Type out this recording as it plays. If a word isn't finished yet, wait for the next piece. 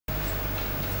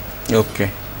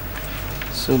Okay.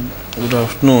 So good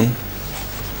afternoon.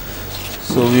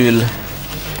 So we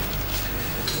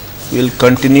will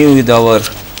continue with our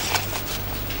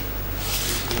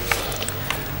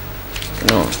you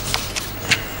know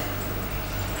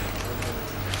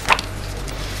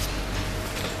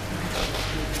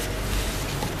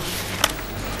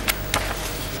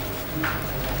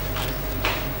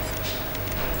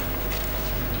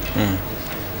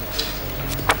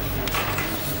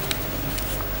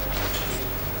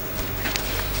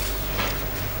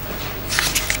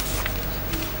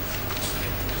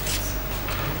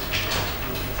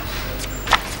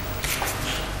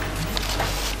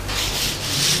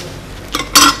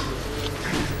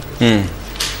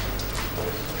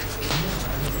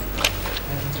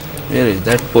where is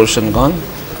that portion gone?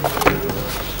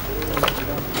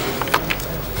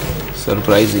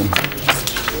 Surprising.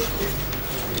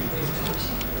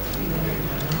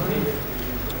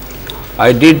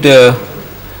 I did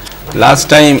last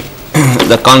time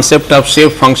the concept of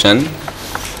shape function.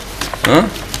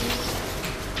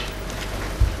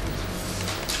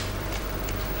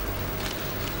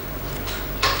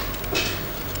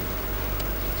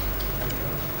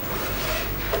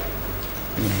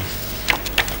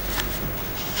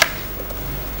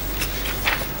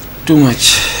 Too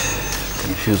much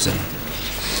confusion.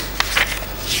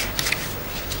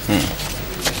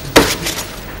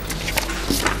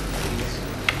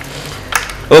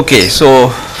 Okay,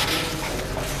 so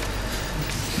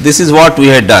this is what we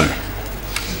had done.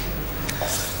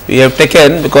 We have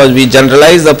taken, because we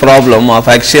generalize the problem of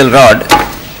axial rod,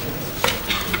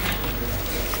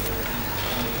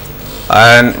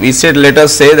 and we said, let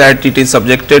us say that it is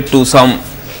subjected to some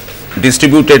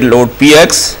distributed load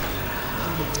Px,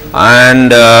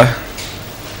 and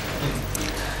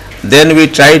then we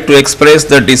try to express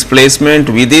the displacement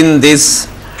within this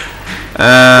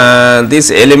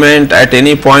element at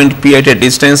any point P at a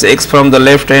distance x from the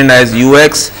left hand as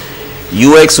ux.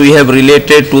 Ux we have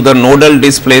related to the nodal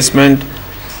displacement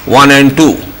 1 and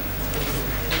 2.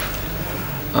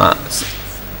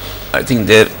 I think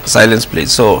there, silence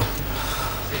please. So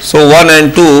 1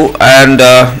 and 2,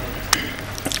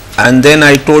 and then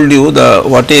I told you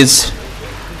what is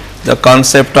the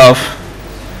concept of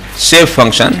shape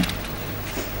function.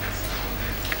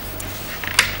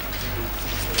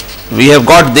 We have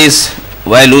got these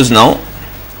values now.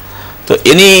 So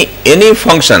any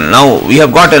function, now we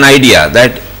have got an idea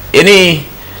that any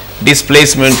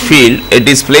displacement field, a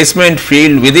displacement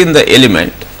field within the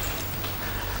element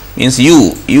means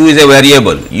u is a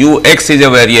variable, ux is a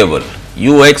variable,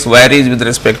 ux varies with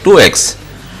respect to x.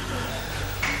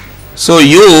 So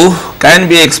u can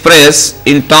be expressed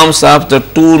in terms of the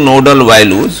two nodal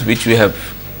values which we have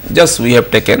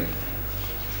taken.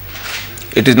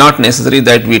 It is not necessary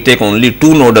that we take only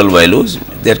two nodal values,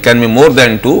 there can be more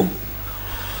than two,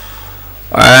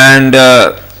 and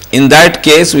in that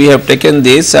case we have taken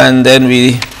this, and then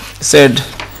we said,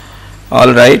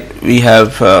 all right, we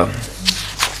have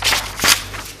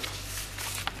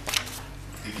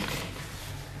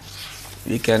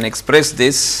we can express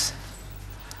this,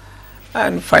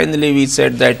 and finally we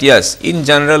said that yes, in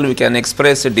general we can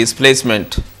express a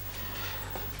displacement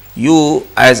u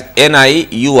as ni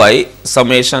ui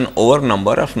summation over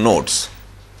number of nodes,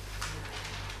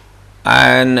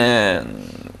 and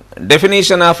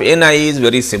definition of ni is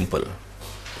very simple,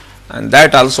 and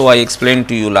that also I explained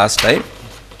to you last time.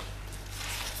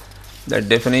 The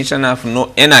definition of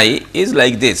ni is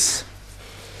like this: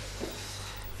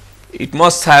 it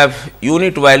must have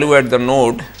unit value at the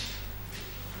node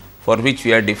for which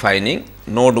we are defining.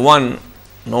 Node 1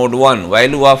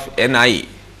 value of ni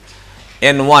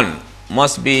n1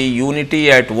 must be unity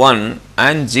at 1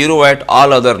 and 0 at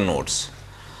all other nodes.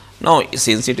 Now,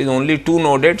 since it is only 2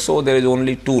 noded, so there is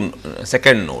only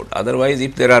second node, otherwise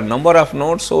if there are number of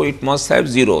nodes, so it must have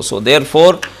 0. So,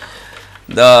 therefore,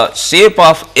 the shape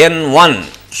of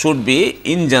n1 should be,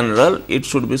 in general, it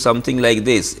should be something like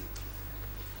this: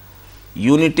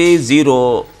 unity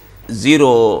 0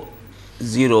 0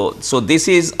 0. So, this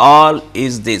is all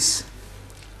is this.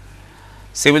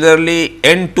 Similarly,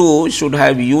 n2 should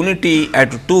have unity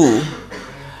at 2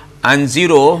 and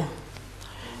 0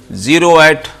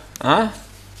 at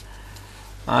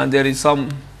there is some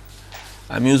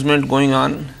amusement going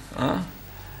on at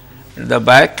the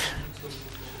back.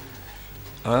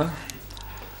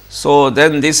 So,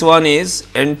 then this one is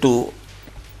n2,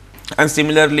 and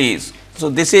similarly, so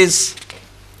this is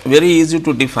very easy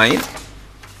to define,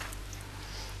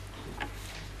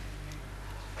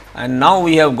 and now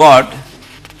we have got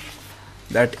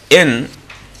that n.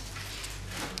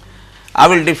 I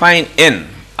will define n,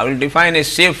 I will define a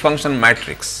shape function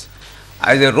matrix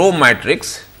as a row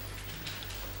matrix.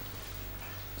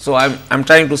 So, I am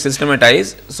trying to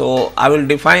systematize. So, I will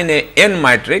define a n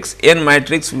matrix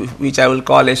which I will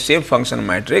call a shape function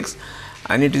matrix,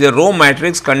 and it is a row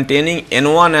matrix containing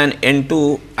n1 and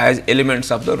n2 as elements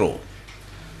of the row.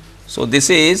 So, this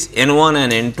is n1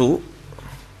 and n2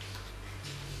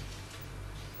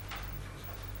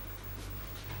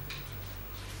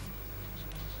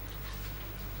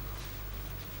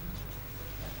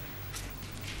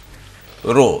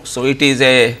 row. So, it is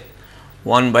a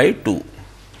 1 by 2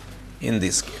 in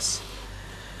this case.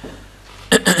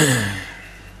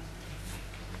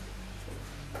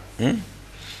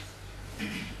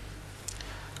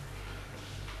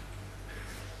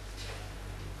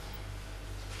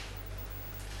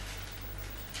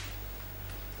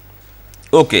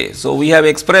 Okay, so we have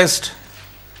expressed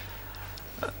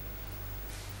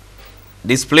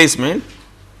displacement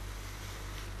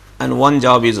and one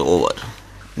job is over.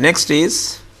 Next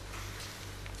is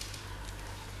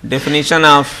definition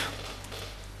of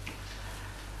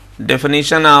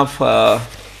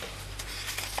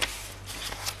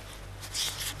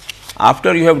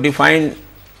after you have defined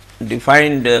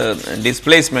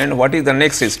displacement, what is the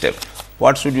next step?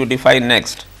 What should you define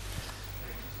next?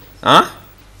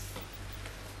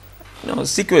 No,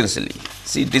 sequentially.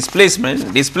 See,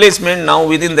 displacement now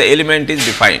within the element is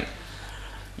defined.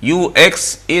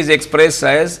 Ux is expressed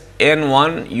as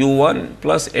n1 u1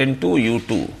 plus n2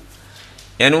 u2.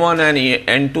 n1 and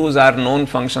n2s are known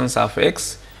functions of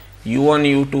x,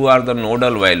 u1 u2 are the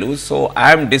nodal values. So,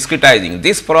 I am discretizing.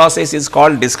 This process is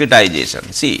called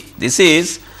discretization. See, this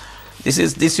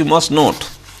you must note.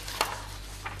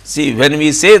 See, when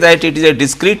we say that it is a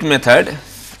discrete method,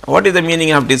 what is the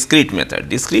meaning of discrete method?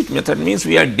 Discrete method means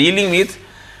we are dealing with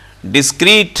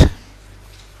discrete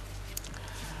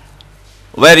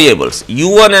variables.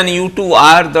 u1 and u2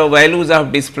 are the values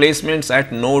of displacements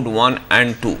at node 1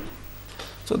 and 2.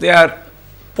 So, they are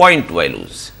point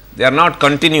values, they are not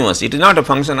continuous, it is not a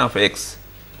function of x,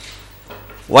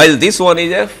 while this one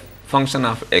is a function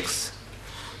of x.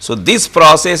 So, this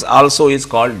process also is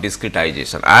called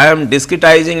discretization. I am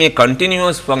discretizing a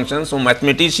continuous function. So,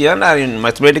 mathematician or in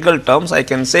mathematical terms I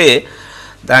can say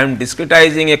that I am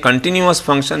discretizing a continuous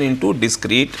function into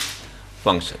discrete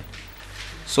function.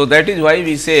 So, that is why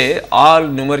we say all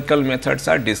numerical methods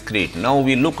are discrete. Now,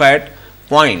 we look at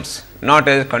points not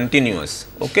as continuous.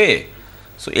 Okay.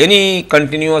 So, any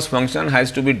continuous function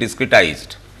has to be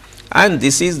discretized, and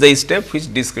this is the step which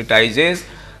discretizes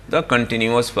the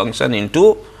continuous function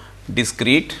into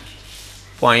discrete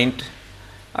point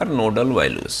or nodal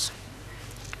values.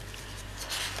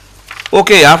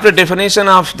 Okay, after definition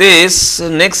of this,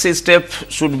 next step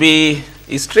should be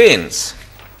strains.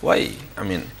 Why? I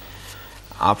mean,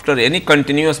 after any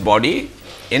continuous body,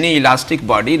 any elastic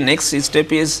body, next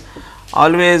step is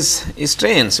always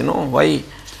strains. Why?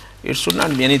 It should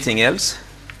not be anything else.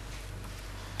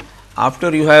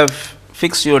 After you have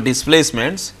fixed your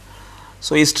displacements,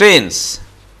 so strains.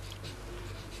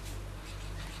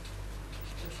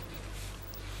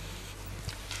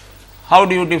 How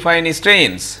do you define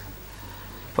strains?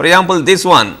 For example, this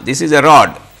is a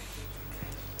rod.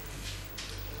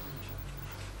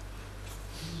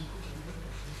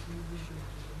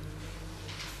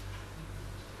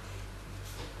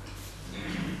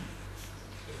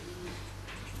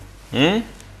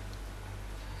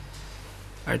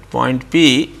 At point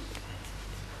P,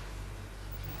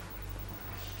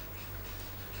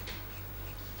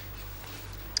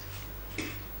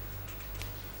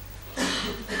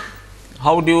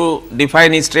 how do you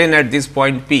define strain at this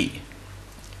point P?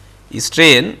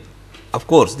 Strain, of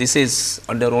course, this is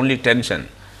under only tension.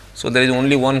 So, there is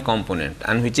only one component,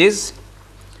 and which is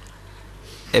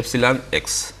epsilon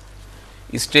x,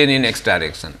 strain in x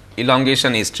direction,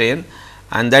 elongation strain,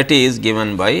 and that is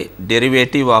given by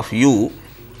derivative of u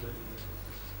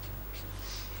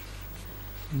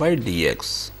by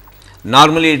dx.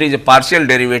 Normally, it is a partial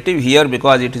derivative here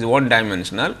because it is one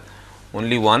dimensional,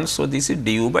 only one. So, this is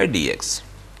du by dx.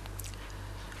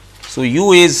 So,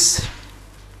 u is,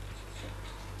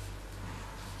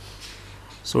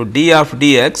 so d of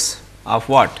dx of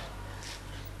what?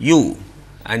 U,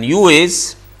 and u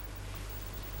is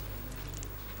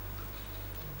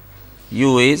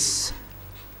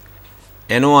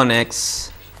n1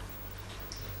 x,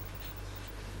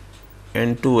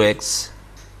 n2 x,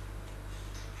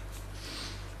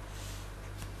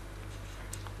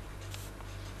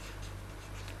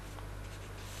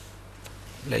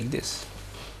 like this.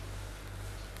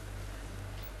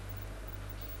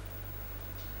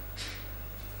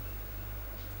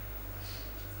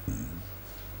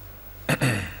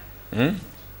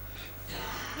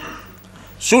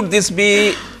 should this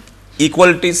be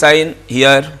equality sign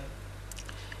here?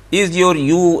 Is your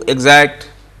u exact?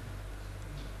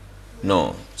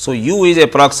 No. So, u is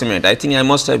approximate. I think I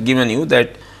must have given you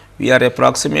that we are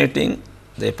approximating,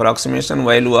 the approximation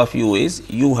value of u is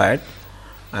u hat,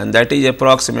 and that is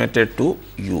approximated to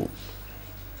u,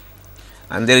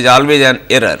 and there is always an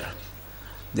error.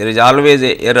 There is always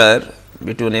a error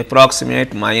between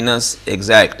approximate minus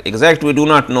exact. Exact we do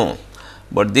not know,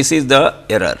 but this is the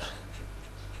error.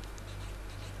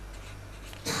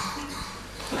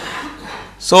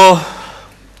 So,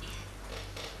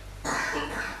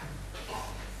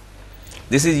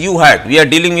 this is u hat, we are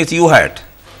dealing with u hat.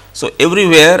 So,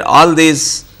 everywhere all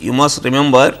these you must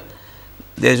remember,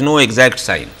 there is no exact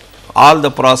sign, all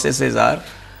the processes are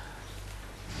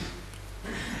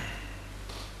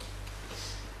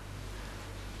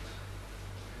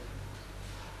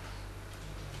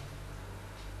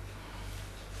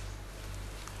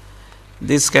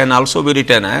this can also be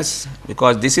written as,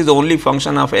 because this is the only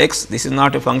function of x, this is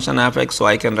not a function of x. So,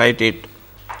 I can write it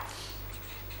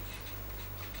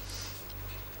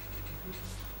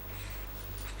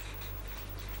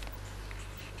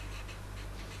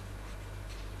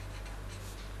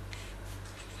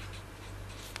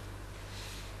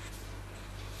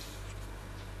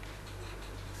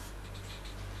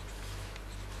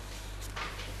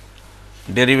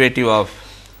derivative of.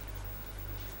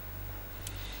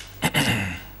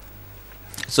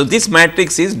 So, this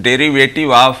matrix is derivative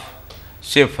of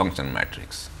shape function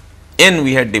matrix. N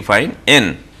we had defined,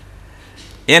 N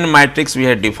matrix we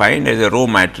had defined as a row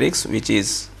matrix, which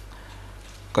is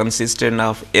consistent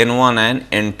of n 1 and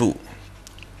n 2,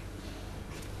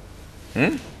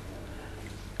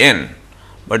 n,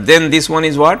 but then this one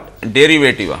is what?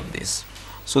 Derivative of this.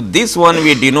 So, this one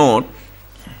we denote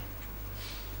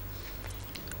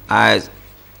as,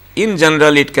 in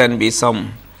general it can be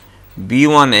some b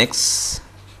 1 x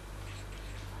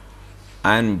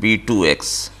and b 2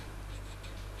 x.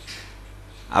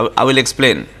 I will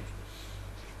explain.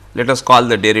 Let us call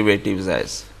the derivatives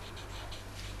as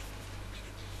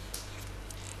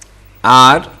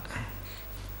R.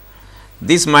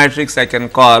 This matrix I can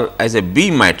call as a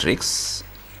B matrix,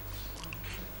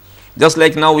 just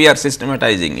like now we are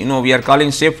systematizing, we are calling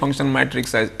shape function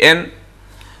matrix as n.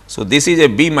 So, this is a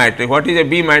B matrix. What is a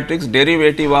B matrix?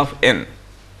 Derivative of n,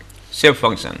 shape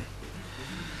function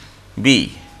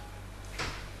B.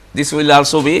 This will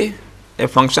also be a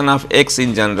function of x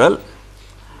in general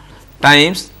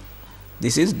times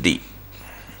this is D.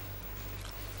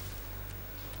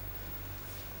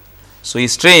 So,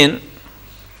 strain,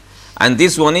 and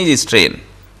this one is strain.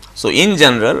 So, in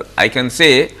general I can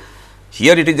say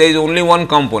here it is, there is only one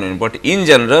component, but in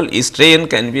general strain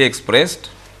can be expressed.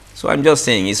 So, I am just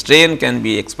saying strain can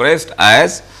be expressed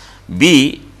as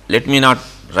B. Let me not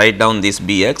write down this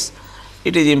B x.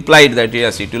 It is implied that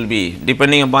yes, it will be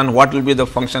depending upon what will be the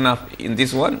function of, in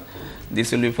this one,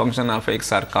 this will be function of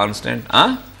x or constant.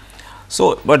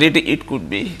 So, but it could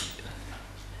be.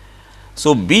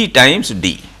 So, B times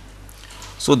D.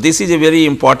 So, this is a very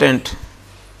important.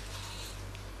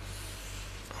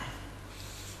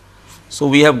 So,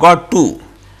 we have got two.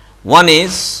 One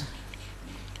is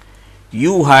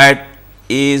u hat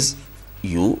is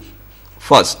u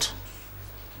first.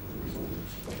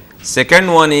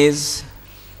 Second one is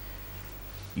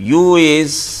u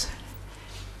is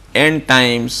n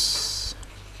times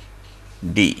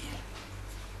D.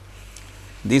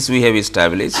 This we have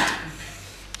established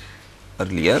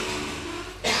earlier,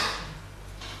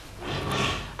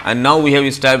 and now we have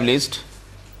established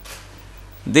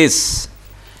this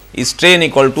strain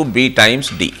equal to B times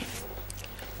D.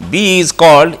 B is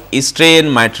called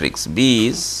strain matrix. B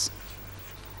is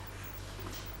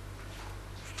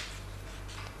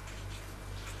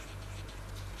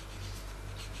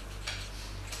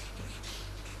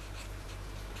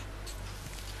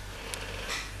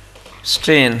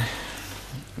strain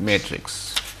matrix.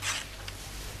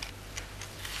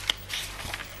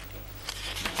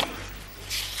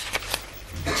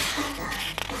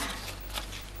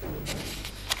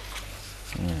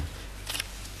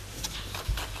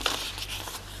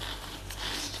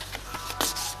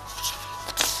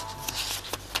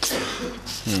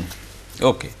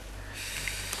 Okay.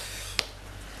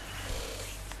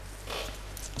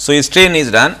 So, strain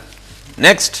is done.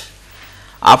 Next,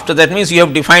 after that means you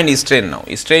have defined strain now.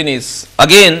 Strain is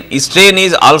again, strain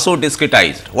is also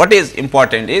discretized. What is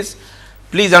important is,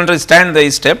 please understand the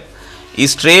step.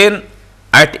 Strain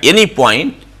at any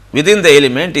point within the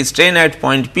element, strain at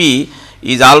point P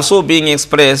is also being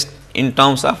expressed in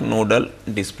terms of nodal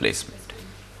displacement.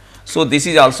 So, this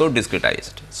is also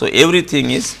discretized. So, everything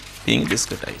is being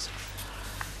discretized.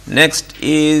 Next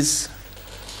is,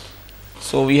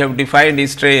 so we have defined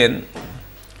strain.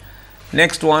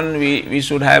 Next one we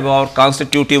should have our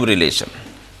constitutive relation,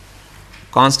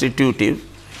 constitutive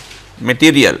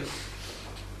material.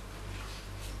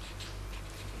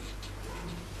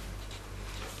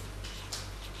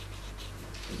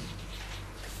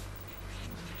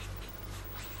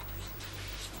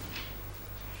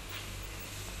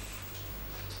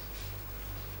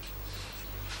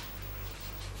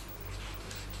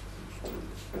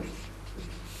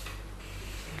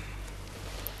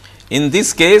 In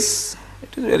this case,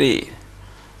 it is very,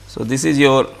 so this is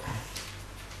your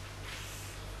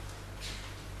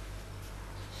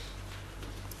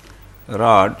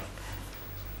rod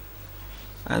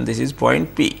and this is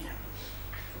point P.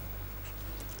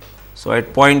 So,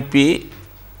 at point P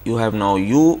you have now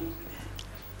you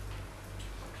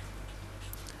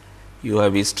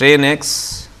have strain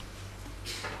x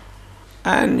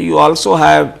and you also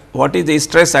have what is the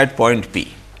stress at point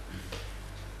P.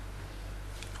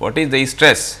 What is the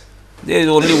stress? There is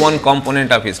only one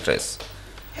component of stress.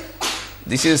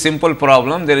 This is a simple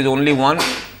problem. There is only one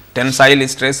tensile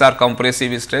stress or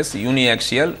compressive stress,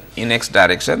 uniaxial in x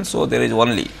direction. So, there is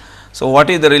only. So,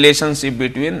 what is the relationship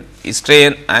between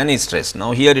strain and stress? Now,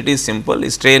 here it is simple.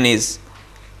 Strain is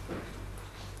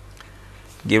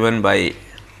given by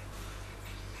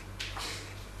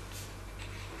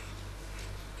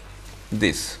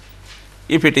this.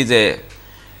 If it is a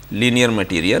linear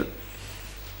material,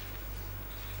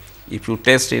 if you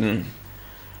test in,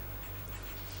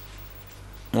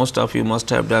 most of you must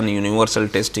have done universal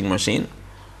testing machine.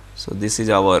 So, this is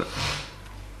our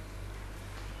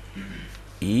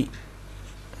E,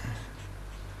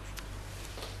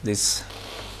 this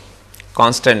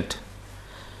constant.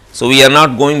 So, we are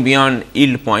not going beyond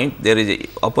yield point, there is a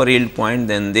upper yield point,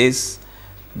 then this,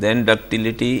 then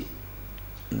ductility,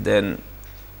 then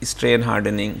strain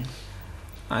hardening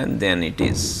and then it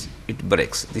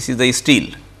breaks. This is the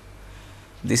steel.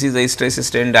 This is the stress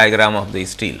strain diagram of the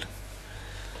steel.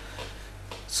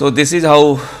 So, this is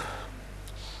how,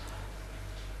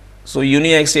 so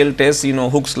uniaxial test,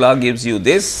 Hooke's law gives you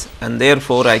this and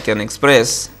therefore, I can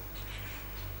express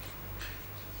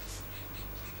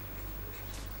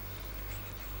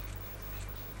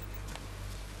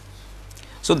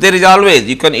so there is always,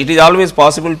 it is always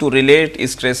possible to relate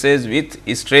stresses with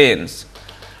strains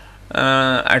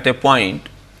at a point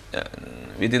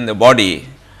within the body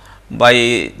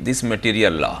by this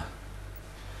material law.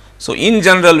 So, in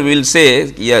general we will say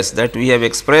yes that we have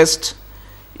expressed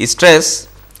stress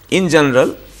in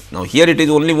general. Now, here it is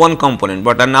only one component,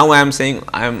 but now I am saying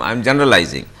I am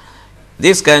generalizing.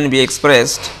 This can be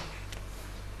expressed,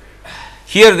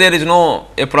 here there is no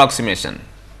approximation,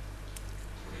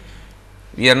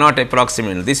 we are not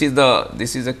approximating, this is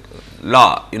a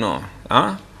law,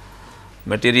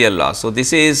 material law. So,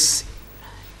 this is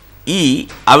E,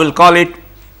 I will call it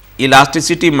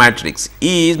elasticity matrix.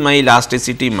 E is my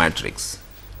elasticity matrix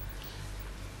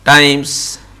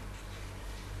times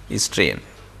strain.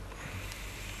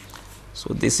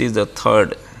 So, this is the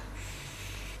third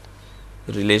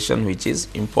relation which is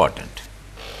important.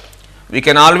 We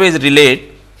can always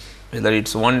relate whether it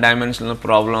is one dimensional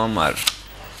problem or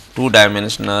two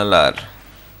dimensional or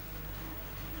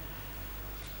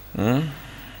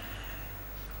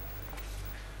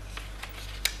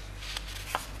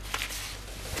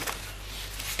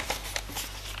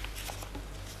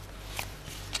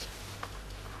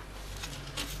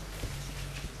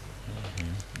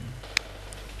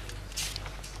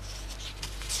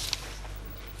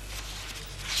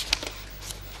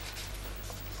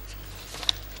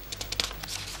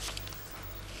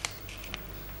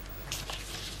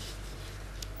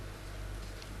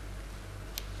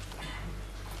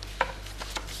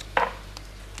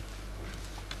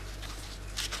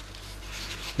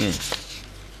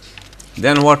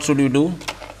then what should you do?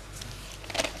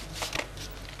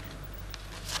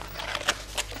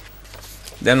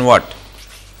 Then what?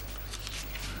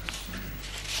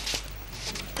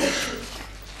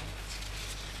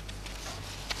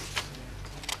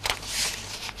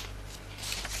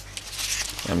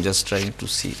 I am just trying to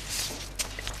see.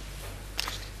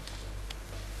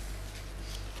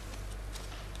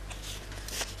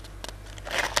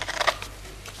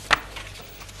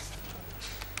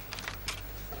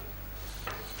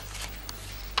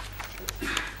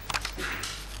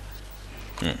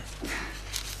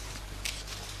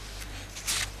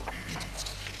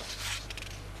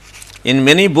 In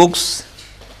many books,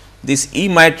 this E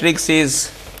matrix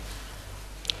is,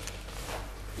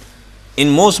 in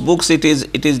most books it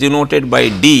is denoted by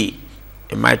D,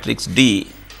 a matrix D.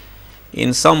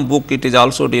 In some book it is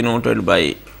also denoted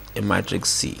by a matrix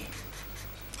C,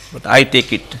 but I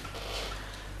take it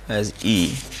as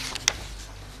E.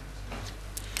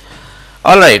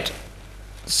 All right.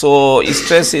 So,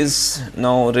 stress is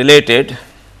now related.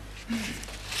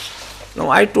 Now,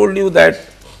 I told you that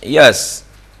yes,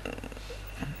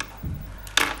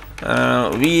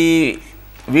 we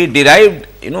derived,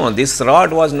 this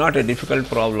rod was not a difficult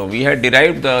problem. We had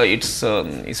derived its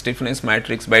stiffness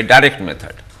matrix by direct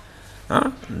method.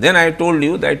 Then I told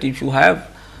you that if you have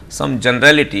some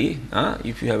generality,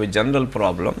 if you have a general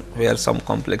problem where some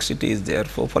complexity is there,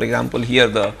 for example, here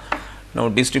the now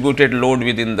distributed load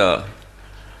within the,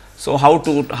 so how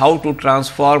to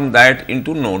transform that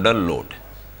into nodal load.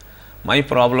 My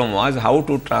problem was how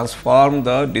to transform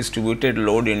the distributed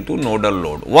load into nodal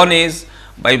load. One is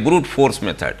by brute force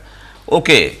method.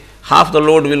 Okay, half the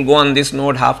load will go on this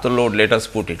node, half the load let us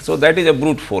put it. So, that is a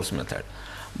brute force method.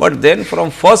 But then from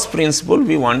first principle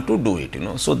we want to do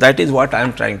it, So, that is what I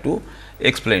am trying to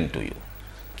explain to you.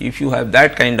 If you have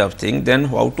that kind of thing, then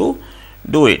how to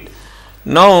do it.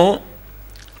 Now,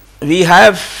 we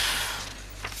have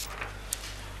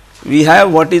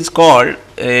what is called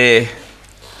a,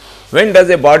 when does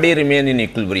a body remain in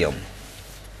equilibrium?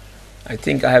 I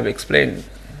think I have explained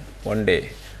one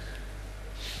day.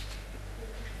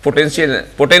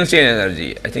 Potential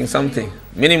energy, I think something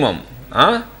minimum,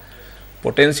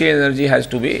 potential energy has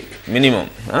to be minimum.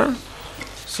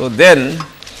 So, then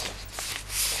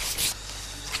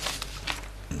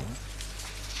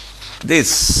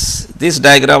this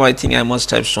diagram I think I must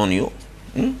have shown you.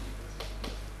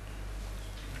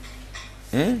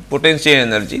 Potential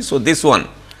energy. So,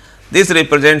 this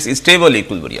represents stable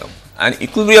equilibrium, and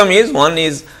equilibrium is, one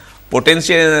is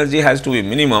potential energy has to be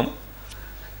minimum.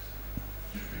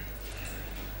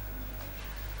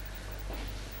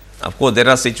 Of course, there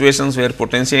are situations where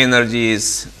potential energy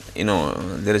is,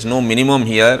 there is no minimum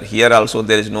here, here also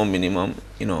there is no minimum,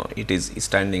 it is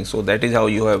standing. So, that is how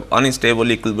you have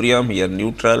unstable equilibrium, here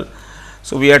neutral.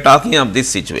 So, we are talking of this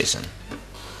situation.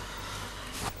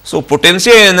 So,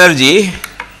 potential energy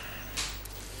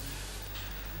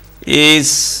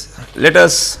is, let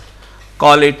us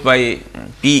call it by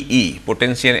P e,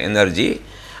 potential energy,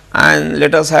 and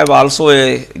let us have also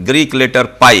a Greek letter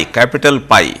pi, capital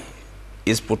pi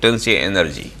is potential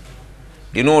energy.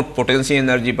 Denote potential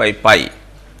energy by pi.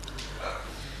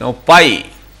 Now, pi,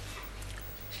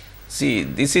 see,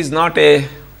 this is not a,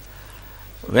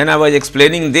 when I was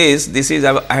explaining this is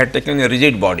I had taken a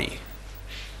rigid body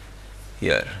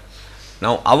here.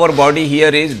 Now, our body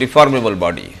here is deformable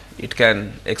body, it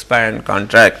can expand,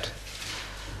 contract.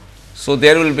 So,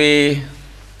 there will be,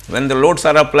 when the loads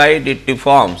are applied, it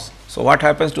deforms. So, what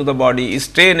happens to the body?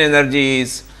 Strain energy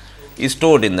is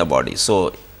stored in the body.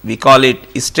 So, we call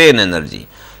it strain energy.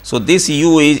 So, this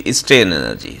U is strain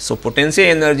energy. So, potential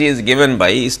energy is given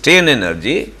by strain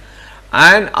energy,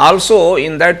 and also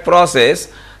in that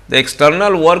process the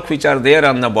external work which are there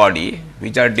on the body,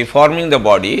 which are deforming the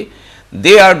body,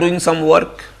 they are doing some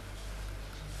work.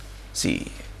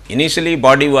 See, initially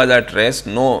body was at rest,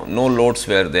 no loads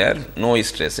were there, no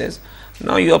stresses.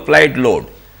 Now, you applied load,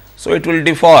 so it will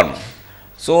deform.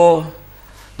 So,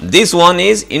 this one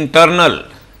is internal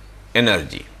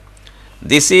energy.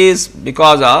 This is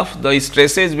because of the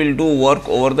stresses will do work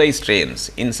over the strains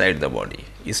inside the body.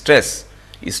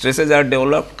 Stresses are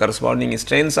developed, corresponding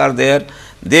strains are there,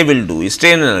 they will do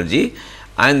strain energy,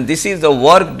 and this is the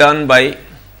work done by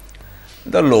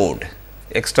the load,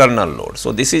 external load.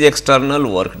 So, this is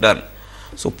external work done.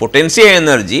 So, potential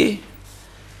energy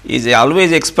is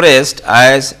always expressed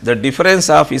as the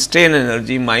difference of strain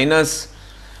energy minus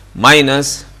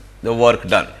the work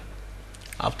done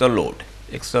of the load,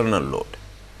 external load.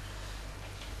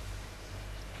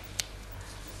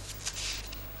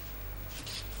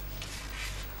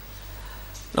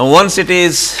 Now, once it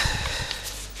is,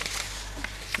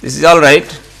 this is all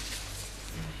right.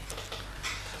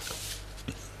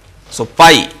 So,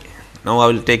 pi, now I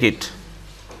will take it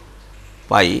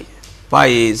pi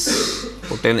is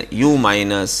U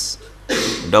minus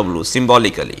W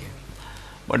symbolically,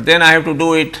 but then I have to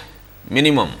do it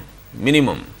minimum.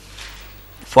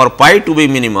 For pi to be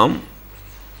minimum,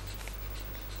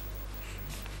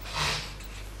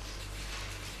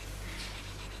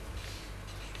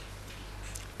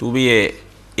 to be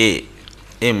a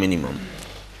minimum,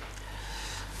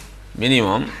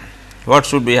 what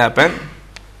should be happen?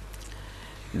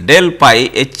 Del pi,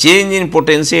 a change in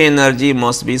potential energy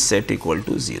must be set equal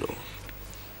to 0.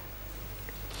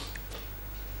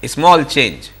 A small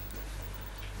change,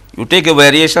 you take a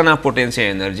variation of potential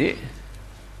energy.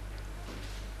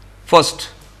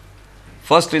 First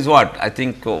is what? I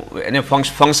think when a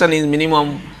function is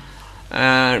minimum,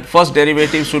 first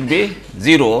derivative should be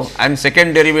 0 and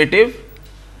second derivative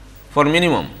for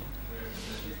minimum.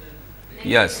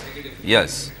 Yes,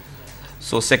 yes.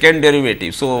 So, second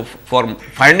derivative. So, for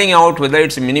finding out whether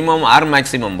it is minimum or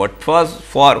maximum, but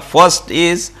first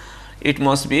is it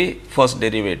must be first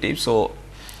derivative. So,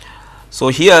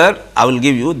 here I will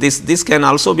give you this can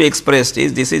also be expressed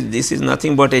is this is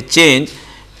nothing but a change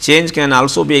can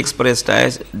also be expressed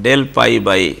as del pi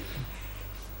by,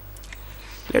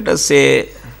 let us say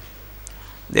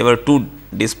there were two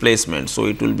displacements. So,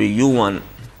 it will be u1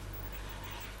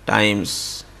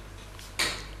 times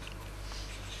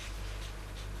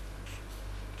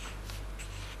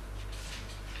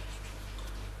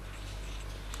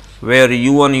where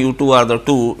u1 u2 are the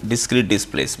two discrete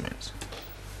displacements,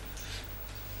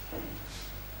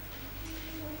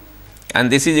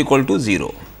 and this is equal to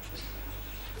 0.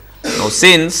 Now,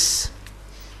 since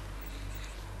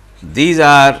this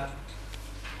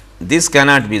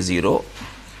cannot be 0,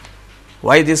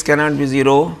 why this cannot be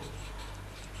 0?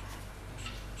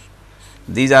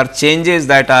 These are changes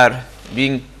that are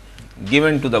being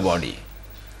given to the body,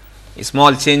 a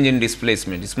small change in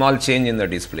displacement, a small change in the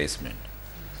displacement.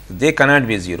 They cannot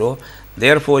be 0.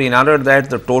 Therefore, in order that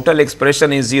the total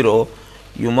expression is 0,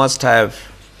 you must have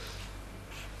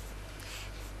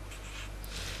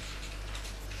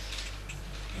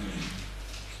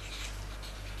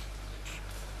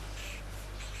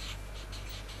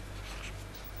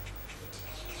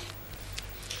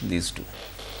these two.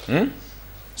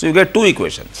 So, you get two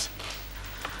equations.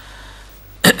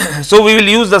 So, we will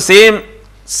use the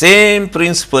same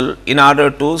principle in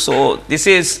order to. So, this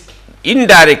is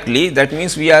indirectly, that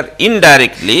means we are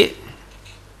indirectly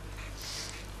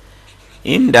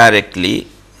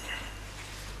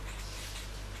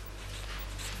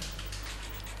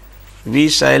we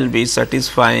shall be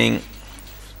satisfying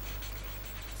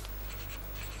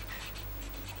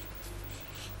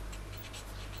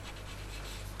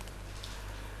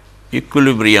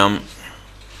equilibrium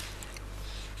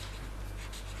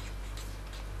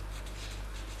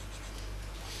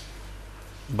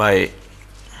by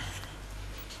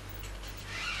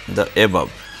the above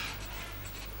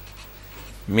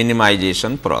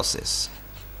minimization process.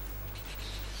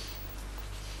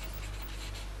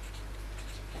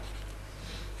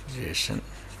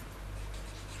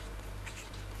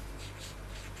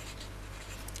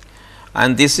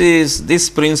 And this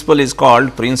principle is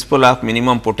called principle of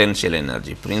minimum potential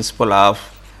energy, principle of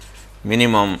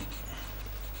minimum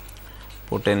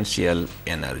potential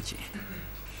energy.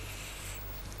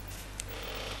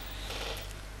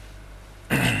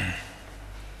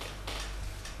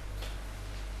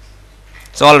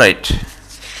 So, all right,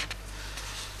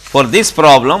 for this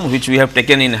problem which we have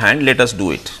taken in hand, let us do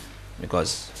it,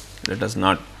 because let us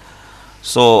not.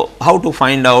 So, how to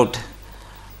find out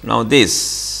now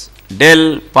this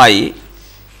del pi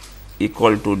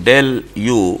equal to del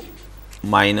u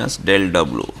minus del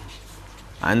w,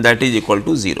 and that is equal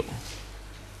to 0.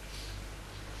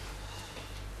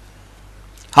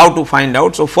 How to find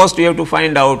out? So, first we have to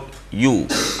find out u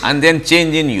and then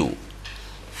change in u.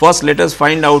 First let us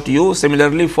find out u,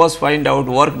 similarly first find out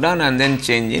work done and then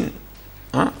change in.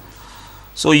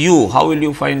 So, u, how will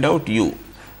you find out u?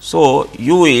 So,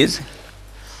 u is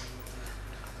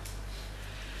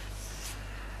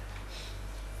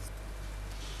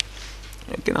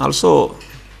you can also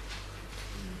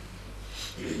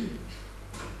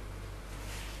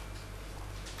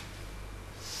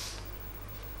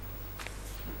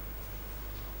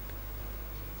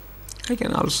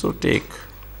take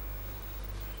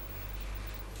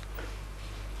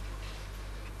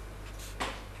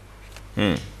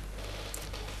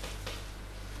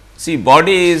see,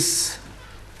 body is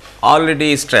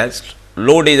already stretched,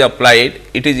 load is applied,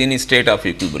 it is in a state of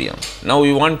equilibrium. Now,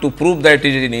 we want to prove that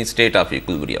it is in a state of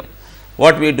equilibrium.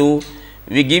 What we do?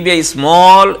 We give a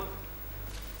small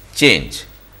change,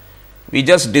 we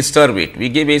just disturb it, we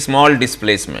give a small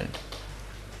displacement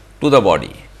to the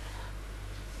body,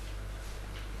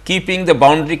 keeping the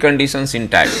boundary conditions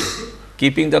intact,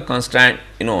 keeping the constant,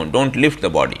 do not lift the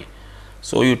body.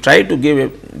 So, you try to give a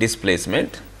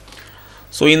displacement.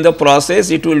 So, in the process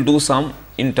it will do some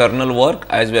internal work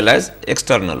as well as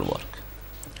external work.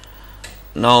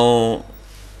 Now,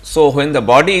 so when the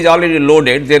body is already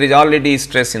loaded, there is already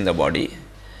stress in the body,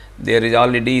 there is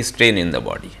already strain in the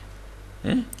body.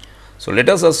 So, let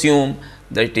us assume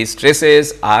that the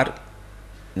stresses are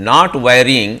not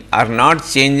varying, are not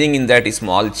changing in that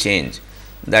small change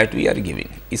that we are giving.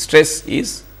 Stress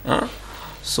is,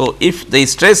 so if the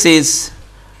stress is,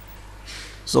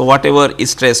 so whatever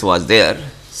stress was there,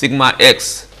 sigma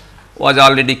x was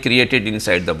already created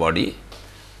inside the body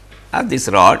at this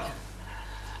rod,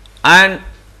 and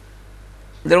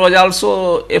there was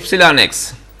also epsilon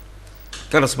x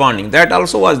corresponding, that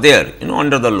also was there,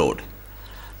 under the load.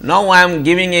 Now, I am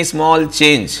giving a small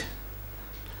change.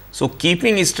 So,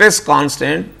 keeping stress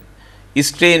constant,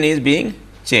 strain is being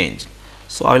changed.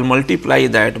 So, I will multiply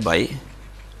that by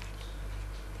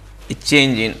a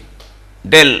change in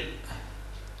del.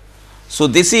 So,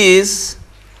 this is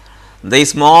the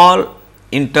small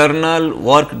internal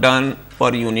work done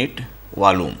per unit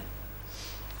volume.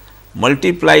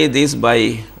 Multiply this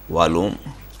by volume,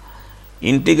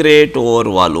 integrate over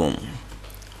volume,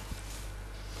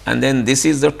 and then this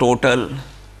is the total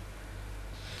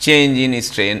change in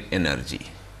strain energy.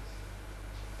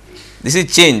 This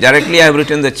is change, directly I have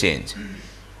written the change.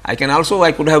 I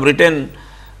could have written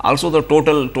also the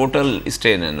total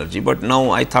strain energy, but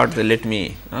now I thought that let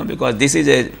me, because this is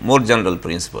a more general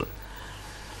principle.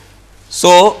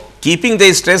 So, keeping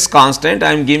the stress constant,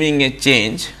 I am giving a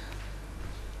change.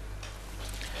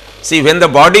 See, when the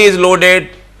body is loaded,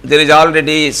 there is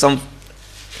already some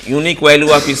unique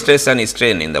value of stress and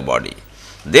strain in the body.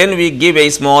 Then we give a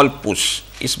small push,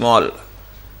 this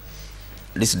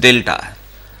delta.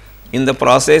 In the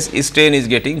process, strain is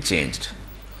getting changed.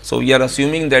 So, we are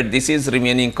assuming that this is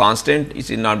remaining constant, it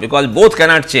is not, because both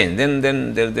cannot change, then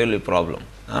there will be a problem.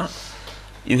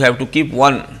 You have to keep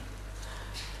one.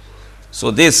 So,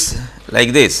 this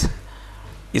like this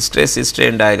stress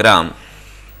strain diagram.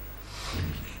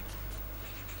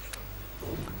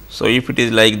 So, if it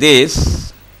is like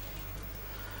this,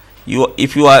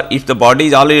 if the body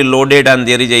is already loaded and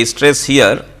there is a stress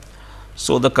here,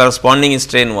 so the corresponding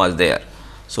strain was there.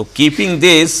 So, keeping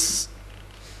this,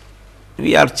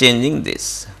 we are changing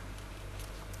this.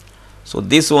 So,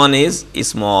 this one is a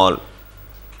small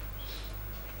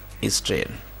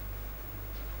strain,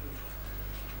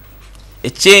 a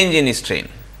change in strain.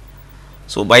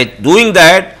 So, by doing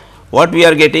that, what we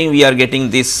are getting? We are getting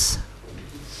this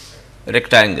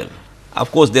rectangle.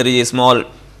 Of course, there is a small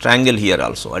triangle here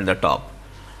also at the top,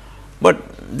 but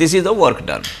this is the work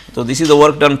done. So, this is the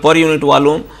work done per unit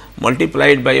volume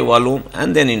multiplied by volume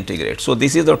and then integrate. So,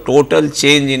 this is the total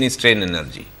change in strain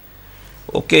energy,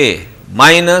 okay,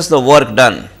 minus the work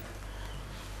done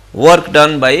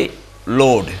by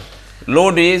load.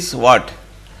 Load is what?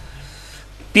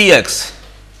 Px.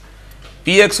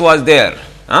 Px was there.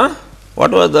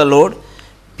 What was the load?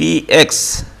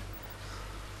 Px.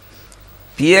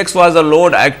 Px was the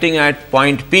load acting at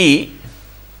point P,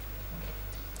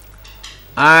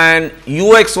 and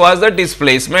Ux was the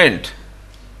displacement.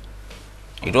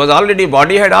 It was already,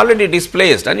 body had already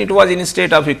displaced and it was in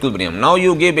state of equilibrium. Now,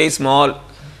 you give a small,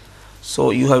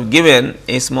 so you have given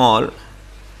a small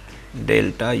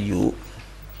delta U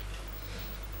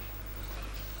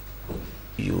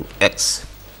Ux.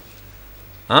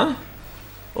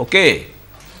 Okay.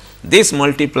 This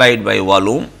multiplied by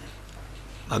volume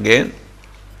again.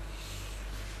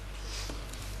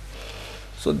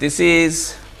 So, this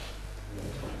is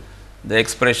the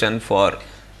expression for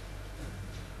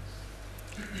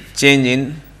change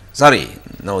in,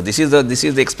 this is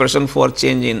the expression for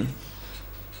change in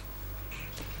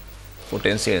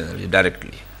potential energy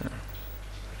directly.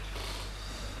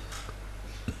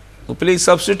 So, please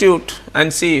substitute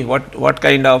and see what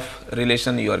kind of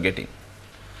relation you are getting.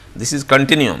 This is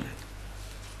continuum.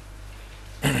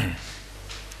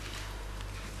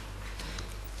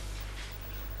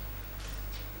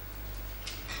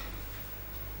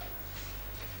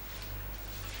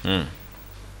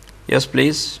 Yes,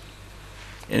 please.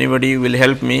 Anybody will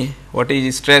help me? What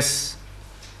is stress?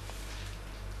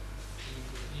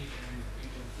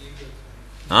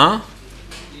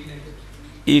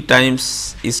 E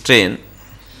times strain,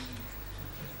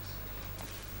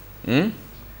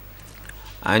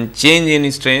 and change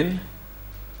in strain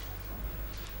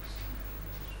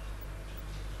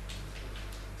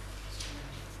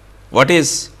what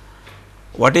is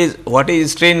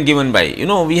strain given by?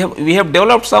 We have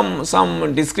developed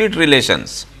some discrete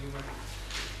relations.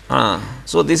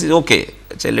 So, this is okay.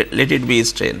 Let it be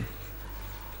strain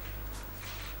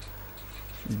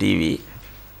dV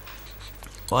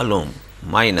volume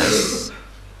minus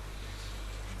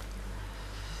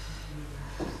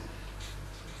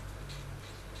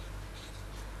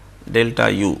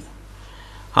delta U.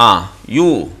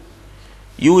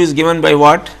 U is given by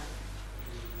what?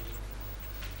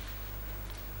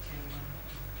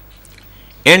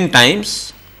 N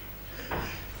times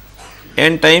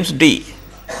D.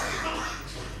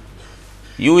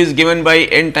 U is given by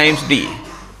N times D.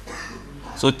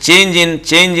 So, change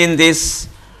in this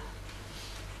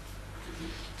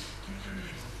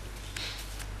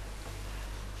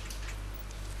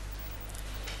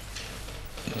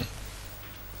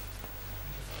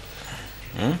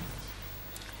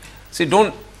See,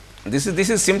 don't, this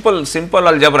is simple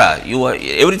algebra. You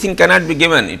everything cannot be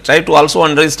given. You try to also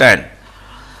understand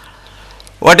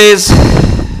what is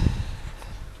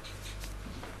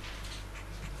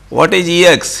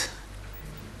Ex.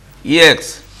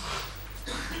 Ex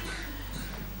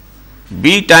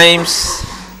B times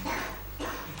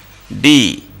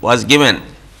D was given,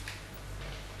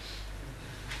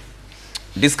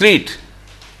 discrete.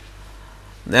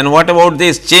 Then what about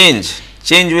this change?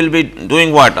 Change will be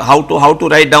doing what? How to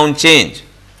write down change?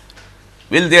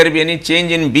 Will there be any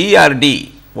change in B or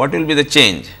D? What will be the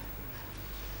change?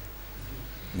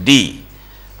 D.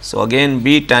 So again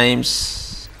B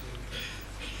times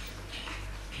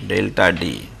delta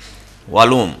D.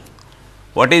 Volume.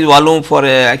 What is volume for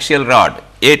a axial rod?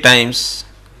 A times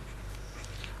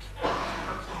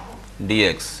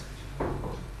dx.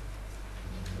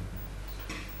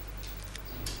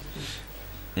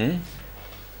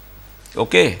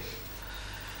 Okay.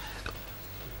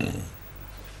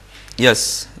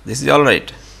 Yes, this is all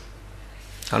right.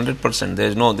 100%.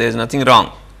 There is nothing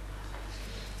wrong.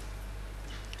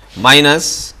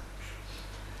 Minus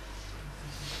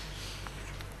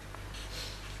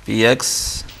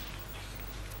Px.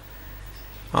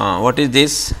 What is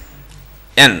this?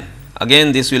 N.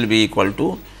 Again, this will be equal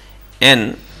to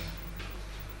N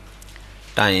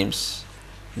times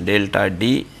delta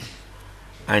D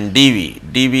and dV.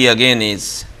 dV again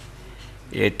is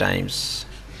A times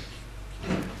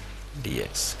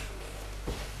dx.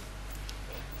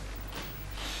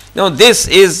 Now, this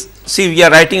is, see, we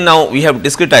are writing now, we have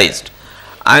discretized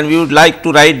and we would like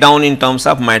to write down in terms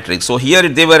of matrix. So, here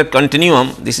they were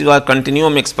continuum, this is our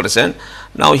continuum expression.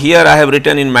 Now, here I have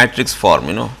written in matrix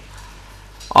form,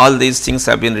 all these things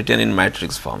have been written in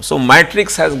matrix form. So,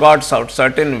 matrix has got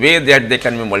certain way that they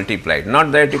can be multiplied,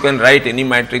 not that you can write any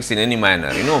matrix in any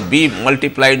manner, B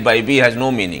multiplied by B has no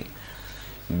meaning,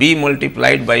 B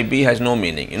multiplied by B has no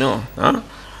meaning,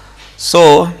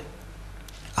 So,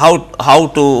 how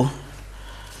to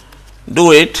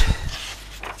do it,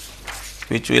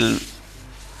 which will,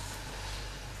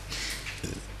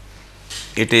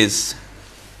 it is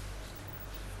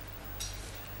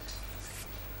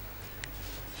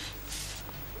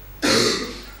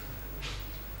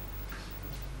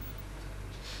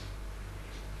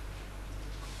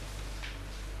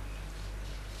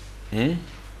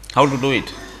how to do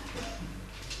it.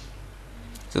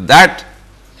 So, that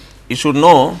you should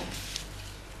know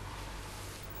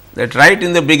that right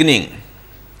in the beginning,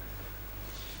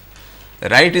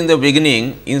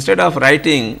 instead of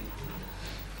writing,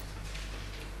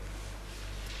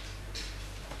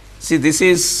 see, this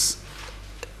is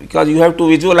because you have to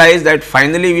visualize that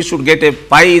finally we should get a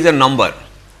pi is a number,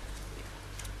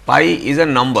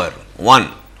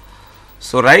 1.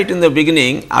 So, right in the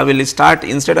beginning I will start,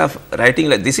 instead of writing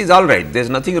like this is all right, there is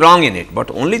nothing wrong in it,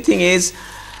 but only thing is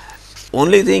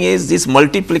this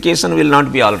multiplication will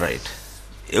not be all right,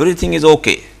 everything is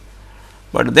okay,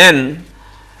 but then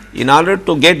in order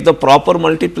to get the proper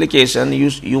multiplication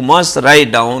you must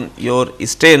write down your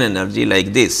strain energy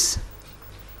like this,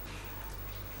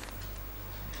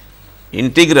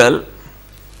 integral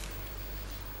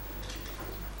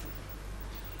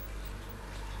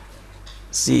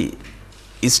see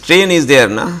strain is there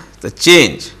the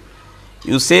change,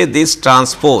 you say this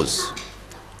transpose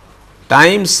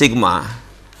times sigma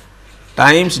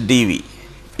times dV.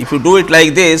 If you do it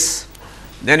like this,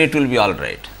 then it will be all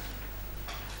right,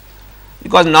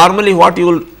 because normally what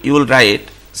you will write,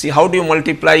 see how do you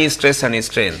multiply stress and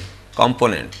strain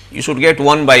component, you should get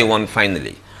 1 by 1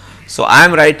 finally. So, I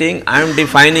am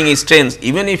defining strains,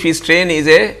 even if strain is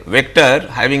a vector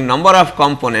having number of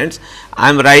components, I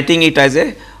am writing it as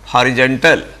a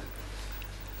horizontal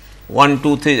 1,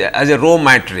 2, 3 as a row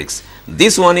matrix.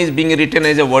 This one is being written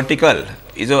as a vertical,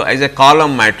 as a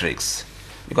column matrix,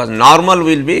 because normal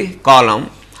will be column,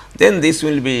 then this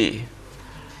will be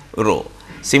row.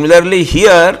 Similarly,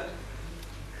 here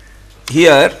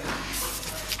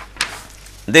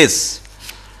this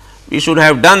we should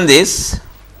have done this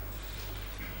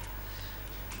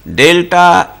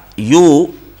delta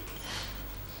U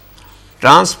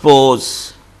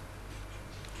transpose,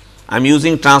 I am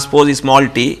using transpose small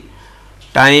t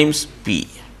times P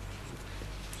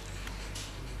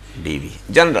dV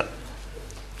general.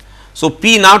 So,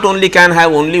 P not only can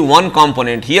have only one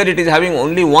component, here it is having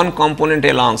only one component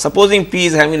along, supposing P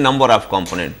is having number of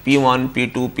component P1,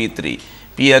 P2, P3,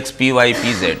 Px, Py,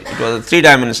 Pz, it was a 3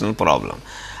 dimensional problem,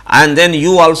 and then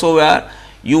U also were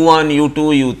U1,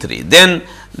 U2, U3,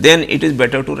 then it is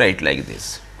better to write like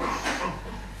this,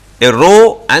 a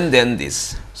row and then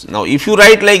this. Now, if you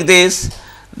write like this,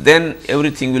 then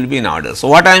everything will be in order. So,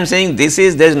 what I am saying, this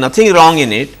is, there is nothing wrong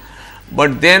in it,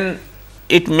 but then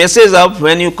it messes up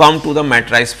when you come to the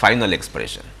matrix final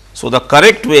expression. So, the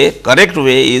correct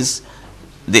way is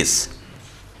this.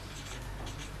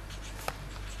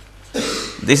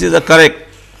 This is the correct,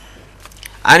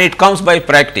 and it comes by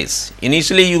practice.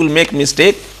 Initially you will make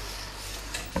mistake.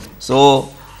 So,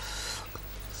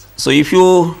 if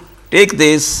you take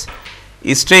this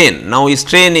strain, now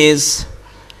strain is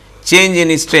change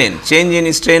in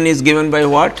strain is given by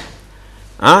what?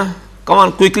 Come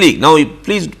on quickly, now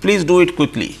please do it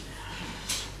quickly.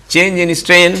 Change in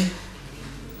strain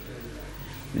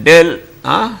del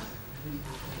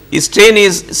strain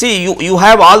is, see, you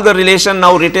have all the relation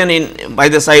now written in by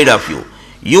the side of you.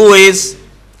 U is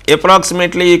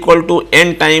approximately equal to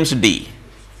n times d.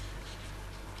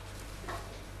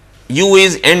 U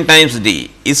is n times d.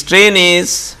 Strain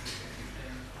is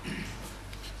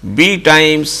b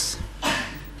times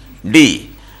d.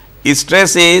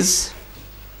 Stress is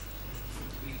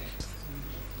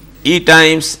E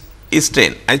times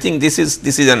strain. I think this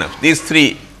is enough. These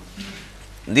three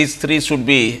should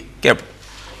be kept.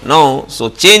 Now, so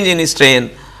change in strain,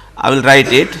 I will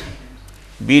write it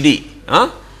BD.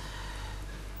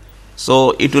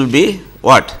 So, it will be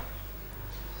what?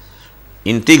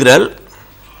 Integral.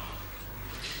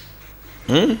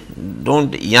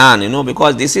 Don't yarn,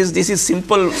 because this is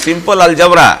simple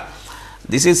algebra.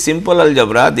 This is simple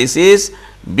algebra. This is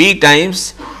B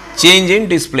times change in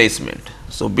displacement.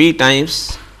 So, B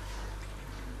times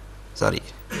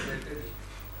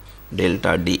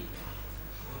delta D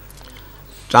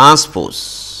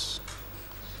transpose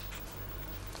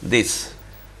this.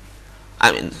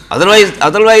 I mean,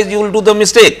 otherwise you will do the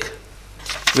mistake.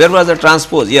 Where was the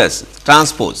transpose? Yes,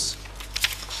 transpose.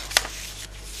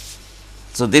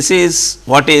 So, this is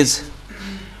what is.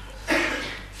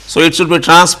 So, it should be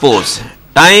transpose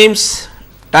times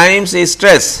a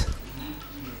stress.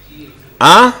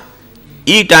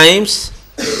 E times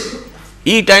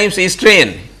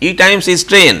strain,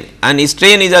 and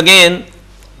strain is again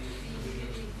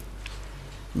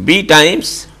B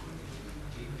times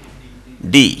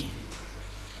D.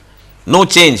 No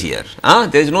change here,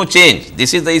 there is no change,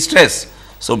 this is the stress.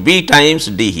 So, B times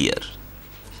D here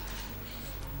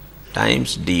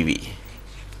times dV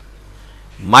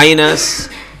minus,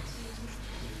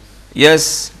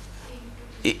 yes,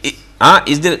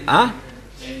 is there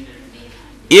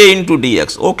A into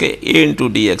dx, okay, A into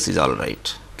dx is all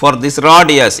right. For this rod,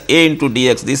 yes, A into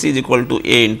dx, this is equal to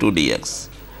A into dx.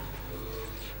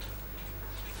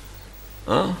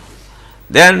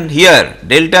 Then here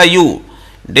delta u,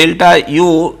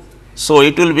 so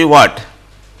it will be what?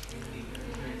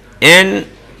 N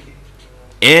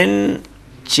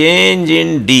change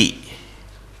in D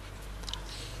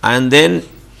and then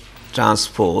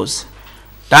transpose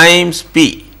times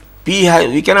P.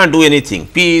 We cannot do anything,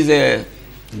 P is a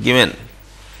given.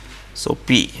 So,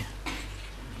 P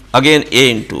again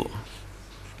A into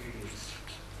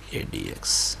A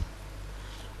dx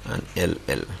and L,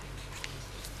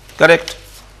 correct.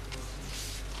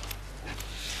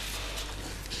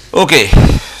 Okay.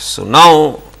 So,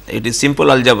 now it is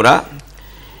simple algebra.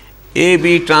 A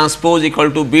B transpose equal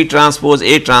to B transpose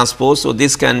A transpose. So,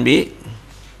 this can be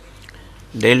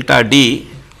delta D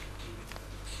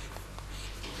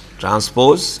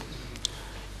transpose.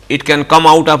 It can come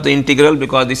out of the integral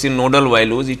because this is nodal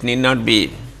values, it need not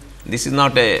be, this is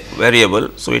not a variable.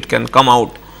 So, it can come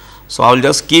out. So, I will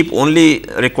just keep only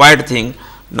required thing.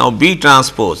 Now, B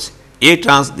transpose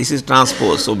this is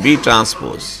transpose. So, B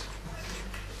transpose,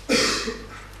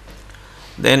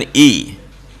 then E,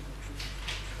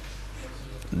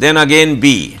 then again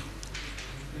B,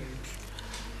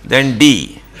 then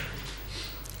D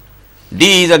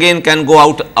is again can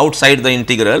go outside the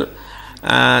integral,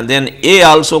 then A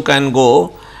also can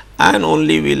go, and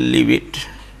only we will leave it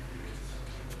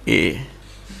A.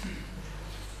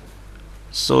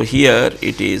 So, here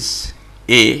it is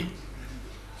A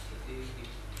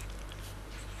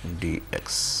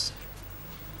dx.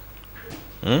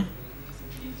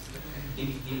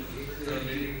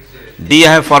 D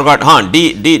I have forgot,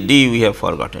 D we have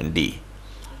forgotten, D.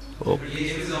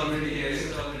 Okay.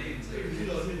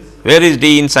 Where is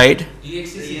D inside?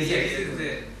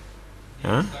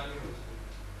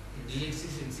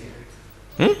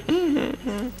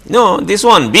 No, this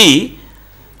one B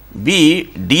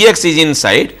dx is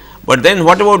inside, but then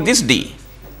what about this D?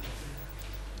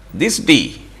 This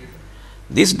D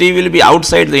will be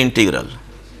outside the integral.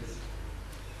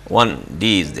 One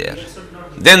D is there.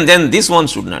 Then this one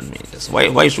should not be. Yes.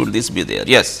 Why should this be there?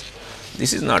 Yes,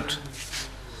 this is not.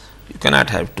 You cannot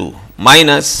have two.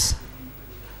 Minus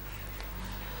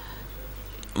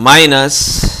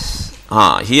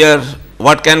here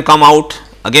what can come out?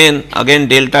 again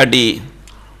delta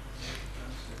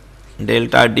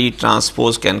D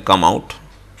transpose can come out,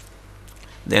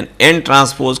 then N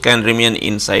transpose can remain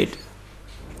inside,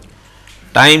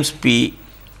 times P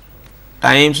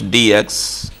times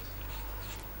dx,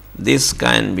 this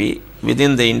can be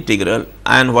within the integral,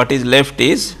 and what is left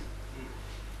is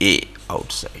A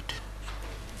outside.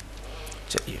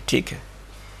 चलिए ठीक है.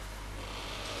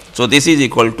 So this is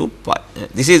equal to pi,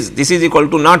 this is equal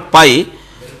to not pi,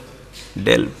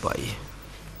 del pi.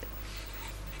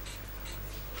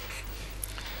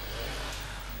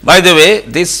 By the way,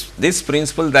 this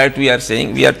principle that we are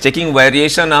saying, we are checking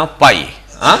variation of pi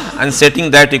and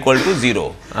setting that equal to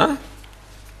 0.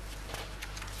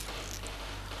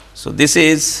 So this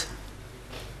is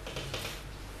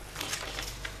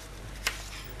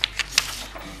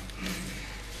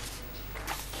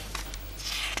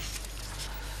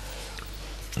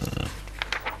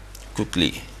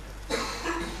quickly,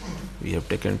 we have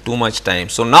taken too much time.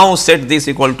 So now set this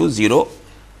equal to 0.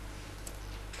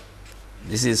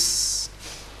 This is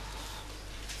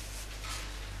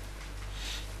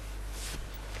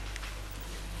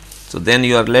so then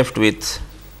you are left with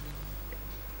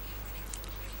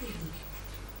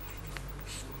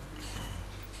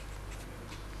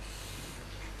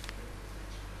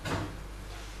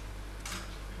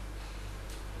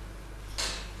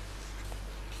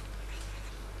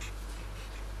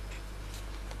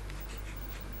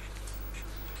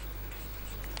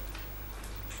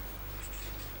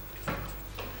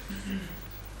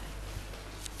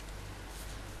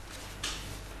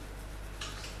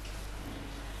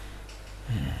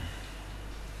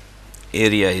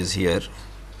area is here,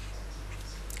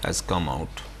 has come out,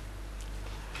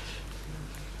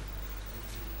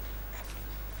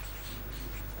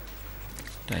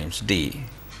 times D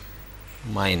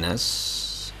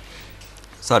minus,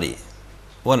 sorry,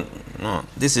 one, no,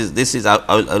 this is I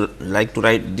will like to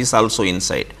write this also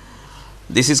inside.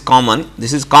 This is common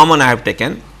I have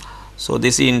taken. So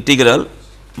this is integral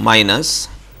minus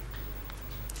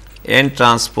N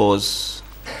transpose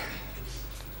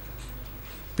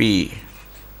P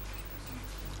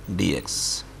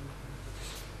dx.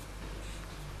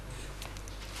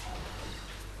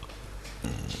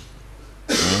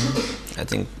 I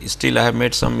think still I have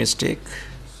made some mistake.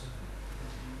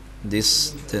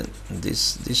 This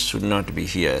should not be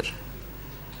here.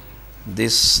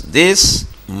 This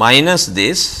minus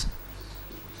this,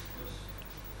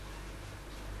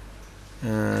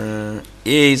 A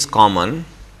is common.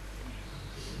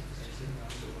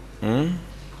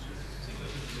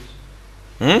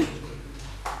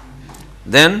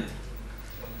 Then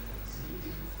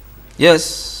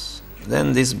yes,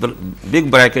 then this big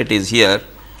bracket is here,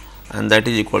 and that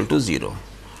is equal to 0.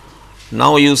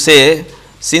 Now you say,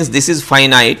 since this is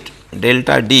finite,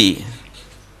 delta D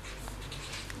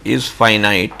is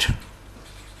finite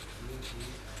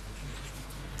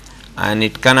and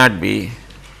it cannot be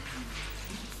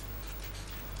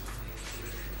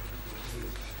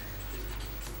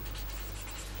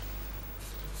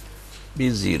be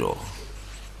 0.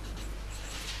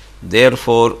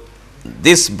 Therefore,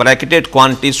 this bracketed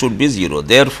quantity should be 0.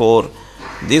 Therefore,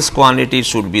 this quantity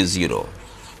should be 0,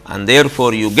 and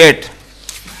therefore you get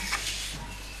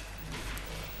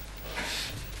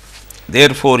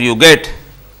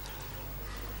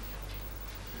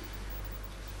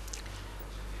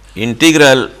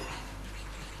integral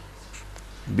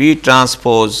B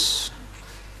transpose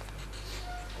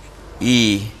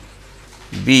E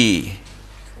B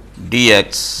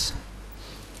dx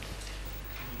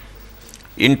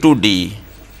into D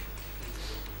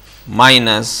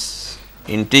minus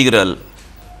integral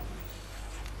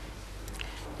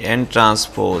N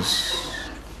transpose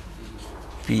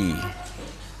P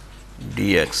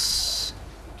dx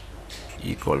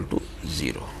equal to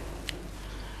 0.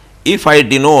 If I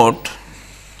denote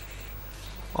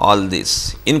all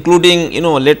this, including,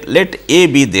 let A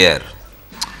be there.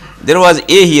 There was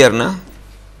A here, na?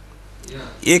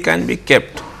 A can be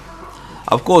kept.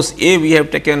 Of course, A we have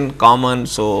taken common,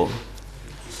 so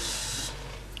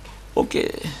okay,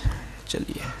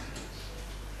 chaliye.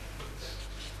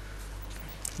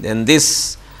 Then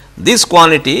this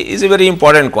quantity is a very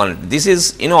important quantity. This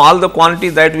is, all the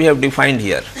quantities that we have defined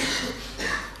here,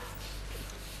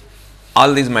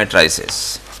 all these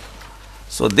matrices.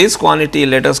 So this quantity,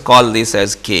 let us call this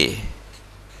as K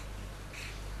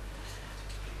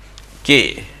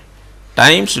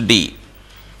times D,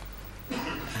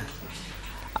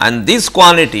 and this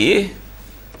quantity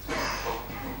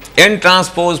N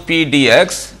transpose P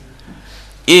dx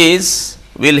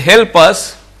will help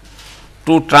us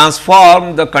to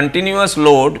transform the continuous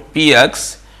load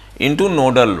Px into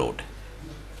nodal load.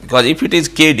 because if it is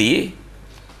kd,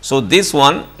 so this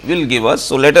one will give us,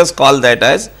 so let us call that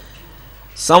as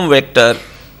some vector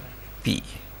p,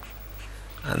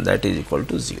 and that is equal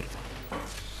to 0,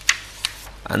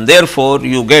 and therefore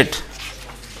you get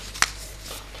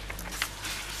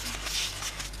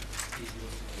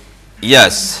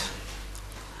yes,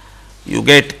 you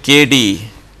get kd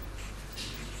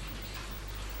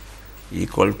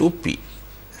equal to p.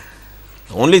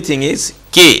 The only thing is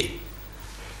k.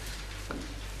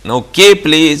 Now k,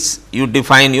 please you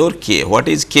define your k. What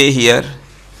is k here?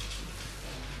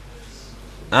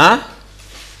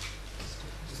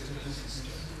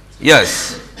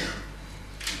 Yes.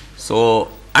 So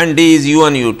and d is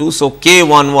u1 u2. So k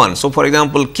 1 1. So for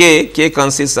example, k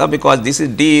consists of, because this is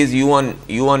d is u1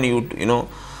 u2, you know.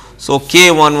 So k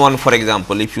 1 1, for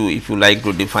example, if you like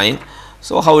to define.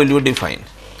 So how will you define?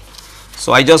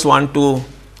 So I just want to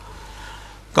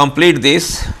complete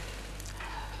this.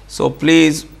 So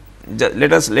please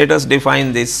let us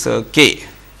define this k.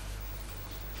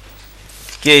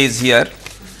 K is here.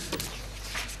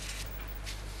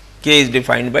 K is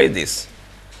defined by this.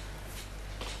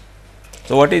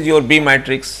 So what is your B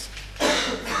matrix?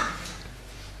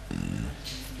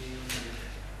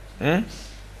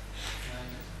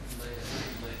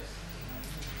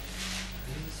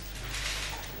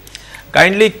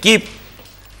 Kindly keep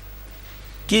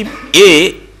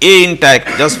A intact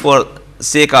just for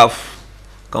sake of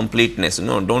completeness.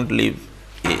 No, don't leave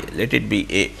A. Let it be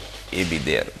A be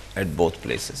there at both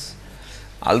places.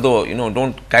 Although, you know,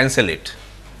 don't cancel it.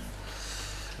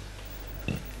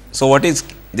 So what is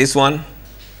this one?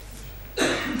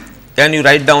 Can you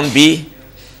write down B?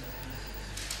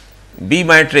 B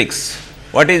matrix.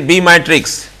 What is B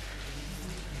matrix?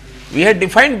 We had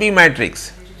defined B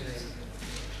matrix.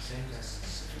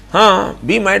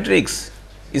 B matrix,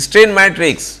 strain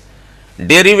matrix,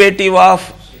 derivative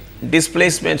of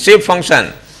displacement shape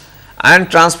function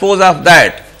and transpose of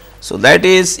that. So that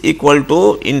is equal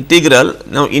to integral.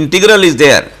 Now integral is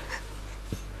there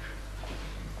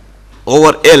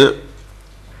over L.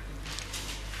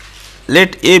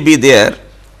 Let A be there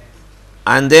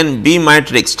and then B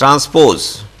matrix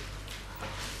transpose.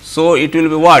 So it will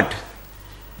be what?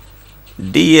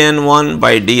 dn1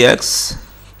 by dx,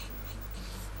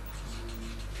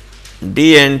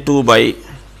 dn2 by,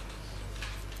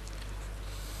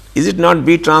 is it not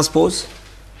B transpose?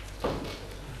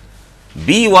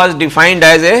 B was defined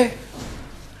as a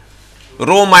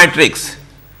row matrix,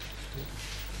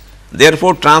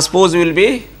 therefore transpose will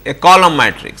be a column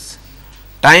matrix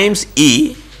times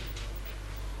E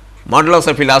modulus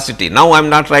of velocity. Now I am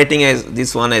not writing as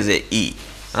this one as a E,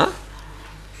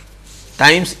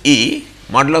 times E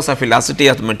modulus of velocity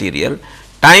of the material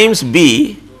times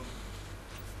B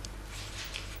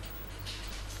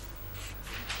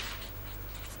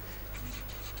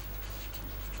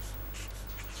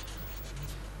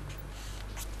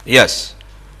yes.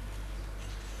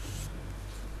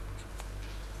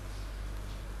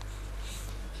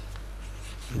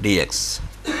 dx.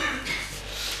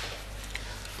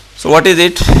 So what is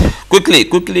it?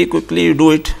 Quickly you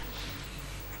do it.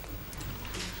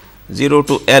 0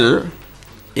 to L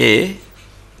A.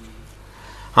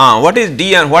 What is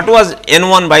dn? What was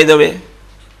n1 by the way?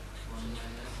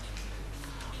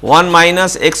 1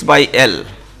 minus x by L.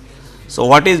 So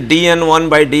what is dn1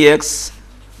 by dx?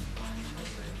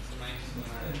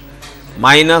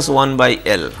 minus 1 by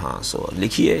L. So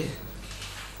लिखिए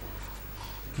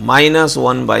minus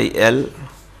 1 by L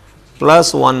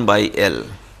plus 1 by L.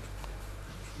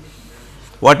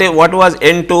 What was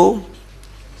n2?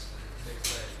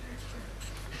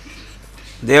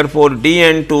 Therefore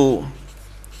dn2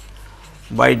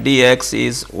 by dx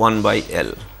is 1 by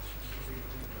L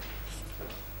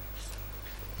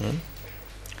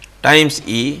times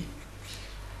E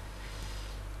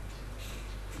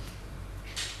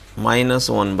minus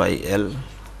 1 by L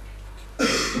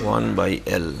 1 by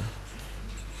L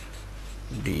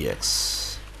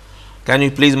dx. Can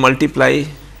you please multiply?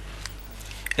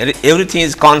 Everything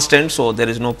is constant, so there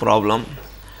is no problem.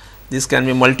 This can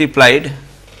be multiplied.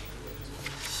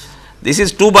 This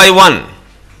is 2 by 1,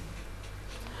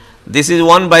 this is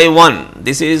 1 by 1,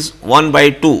 this is 1 by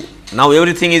 2. Now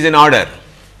everything is in order.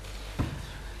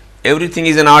 Everything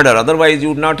is in order, otherwise you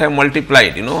would not have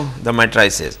multiplied, you know, the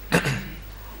matrices.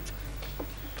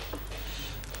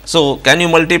 So can you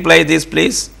multiply this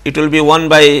please? It will be 1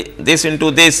 by this into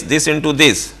this, this into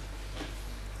this.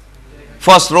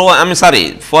 First row, I am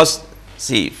sorry, first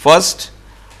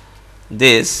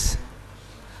this,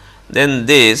 then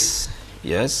this,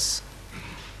 yes.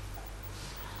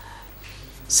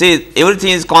 See, everything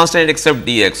is constant except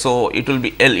dx, so it will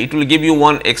be L, it will give you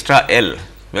one extra L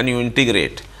when you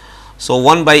integrate. So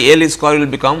 1 by L square will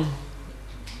become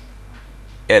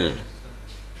L.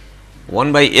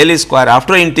 1 by L square,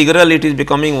 after integral it is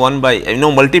becoming 1 by,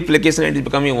 multiplication it is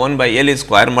becoming 1 by L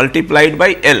square multiplied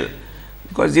by L,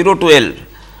 because 0 to L.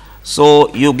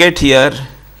 So you get here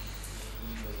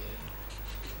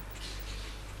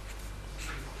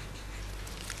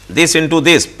this into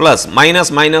this plus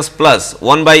minus minus plus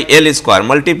 1 by L square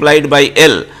multiplied by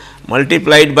L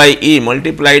multiplied by E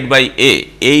multiplied by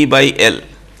A by L.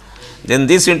 Then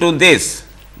this into this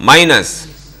minus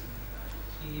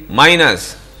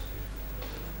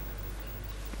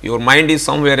your mind is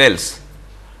somewhere else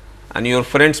and your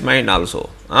friend's mind also.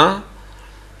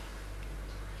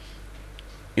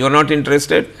 You are not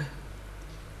interested,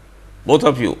 both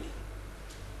of you.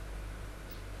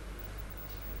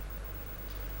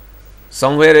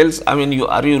 Somewhere else, are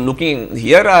you looking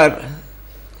here or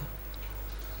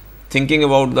thinking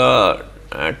about the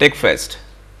Tech Fest?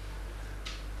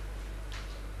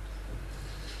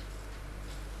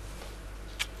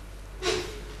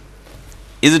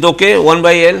 Is it okay? 1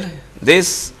 by L,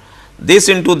 this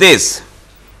into this,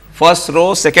 first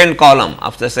row, second column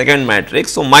of the second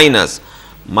matrix. So minus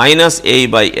A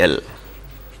by L.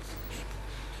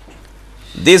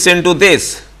 This into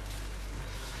this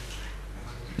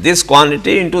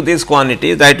quantity into this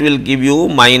quantity, that will give you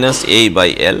minus A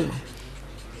by L.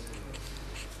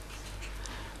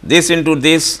 This into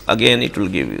this, again it will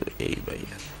give you A by L.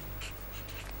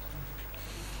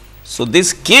 So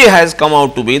this K has come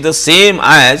out to be the same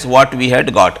as what we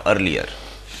had got earlier,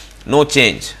 no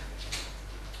change.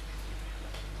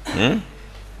 There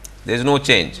is no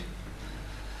change.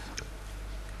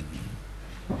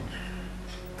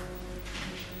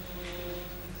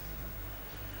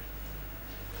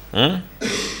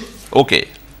 Okay,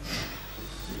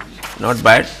 not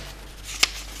bad,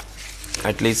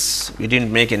 at least we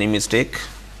didn't make any mistake.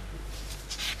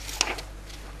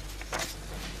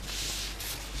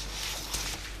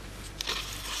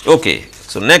 Okay,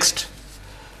 so next,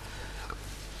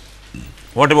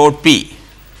 what about P?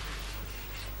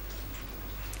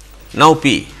 Now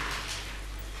P,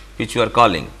 which you are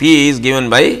calling, P is given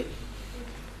by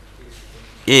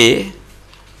A,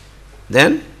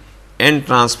 then N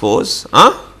transpose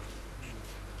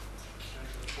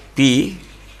P,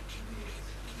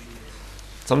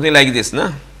 something like this,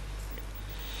 na?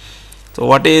 So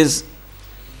what is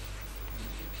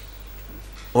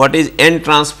N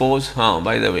transpose?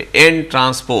 By the way, N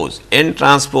transpose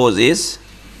is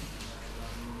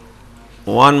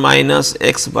 1 minus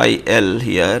x by L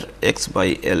here, x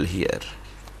by L here,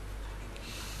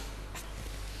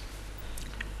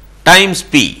 times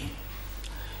P.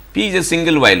 P is a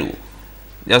single value,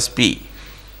 just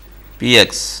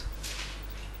Px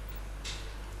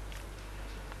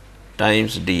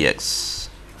times dx.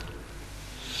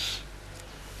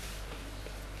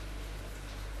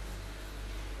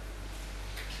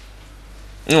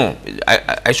 No,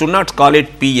 I should not call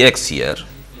it Px here.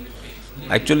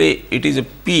 Actually, it is a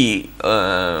P,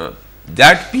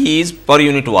 that P is per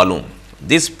unit volume.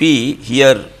 This P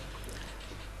here,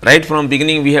 right from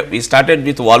beginning we started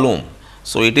with volume.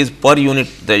 So it is per unit,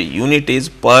 the unit is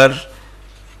per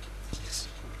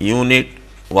unit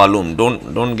volume.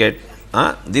 Don't get,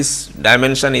 this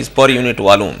dimension is per unit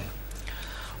volume.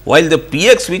 While the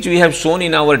Px which we have shown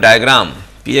in our diagram,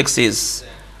 Px is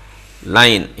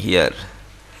line here,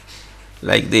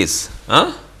 like this,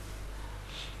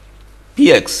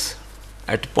 Px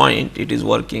at point it is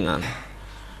working on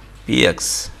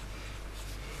Px,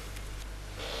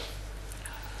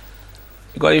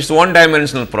 because it is one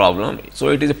dimensional problem. So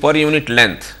it is a per unit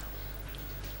length.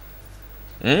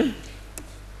 Is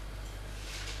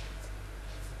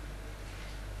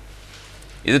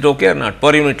it okay or not?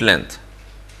 Per unit length.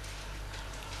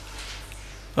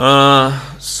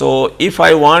 So if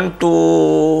I want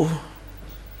to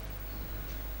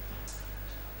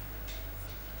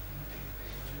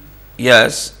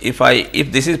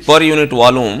if this is per unit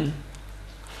volume,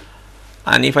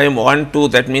 and if I want to,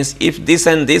 that means if this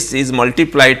and this is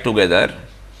multiplied together,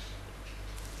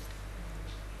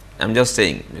 I am just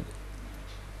saying,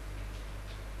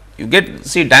 you get,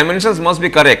 see, dimensions must be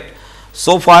correct.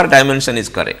 So far dimension is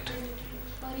correct,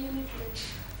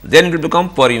 then it will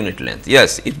become per unit length.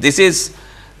 Yes, if this is,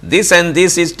 this and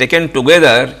this is taken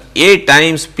together, A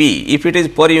times P, if it is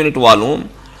per unit volume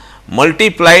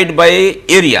multiplied by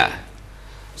area.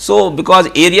 So because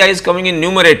area is coming in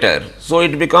numerator, so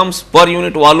it becomes per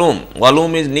unit volume.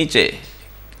 Volume is niche,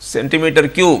 centimeter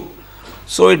cube.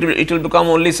 So it will become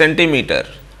only centimeter.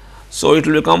 So it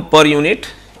will become per unit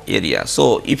area.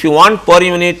 So if you want per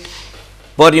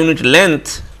unit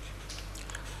length,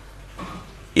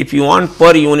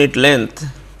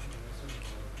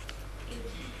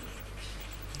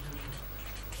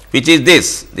 which is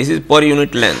this is per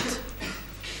unit length.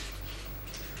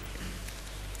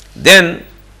 Then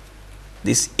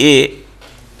this A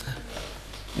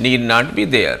need not be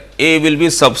there, A will be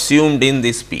subsumed in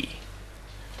this P,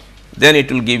 then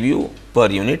it will give you per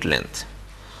unit length.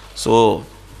 So,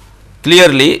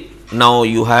 clearly now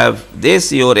you have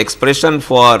this your expression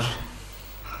for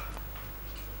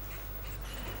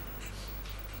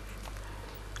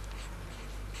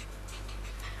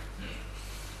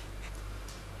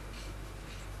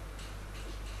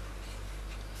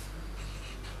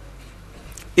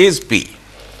is P.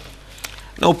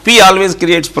 Now, P always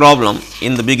creates problem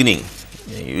in the beginning,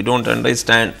 you do not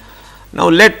understand. Now,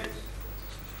 let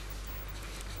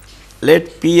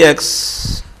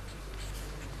Px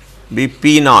be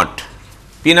P naught.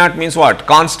 P naught means what?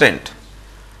 Constant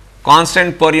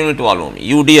per unit volume,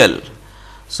 UDL.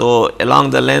 So,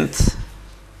 along the length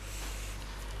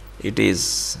it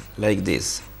is like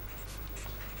this,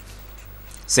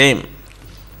 same.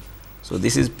 So,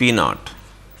 this is P naught,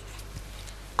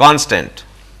 constant.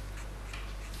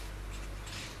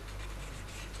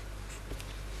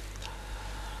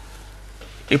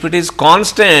 If it is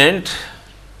constant,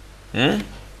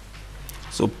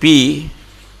 so P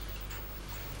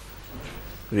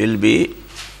will be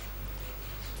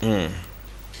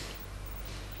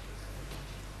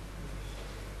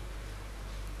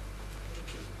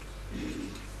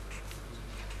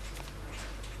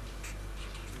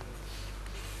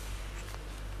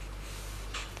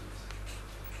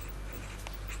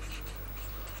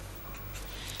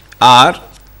or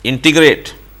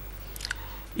integrate.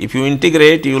 If you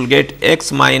integrate, you will get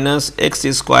x minus x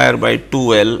square by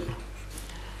 2L,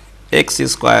 x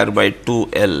square by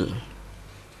 2L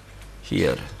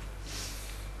here,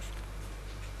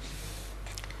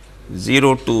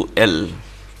 0 to L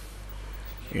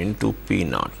into P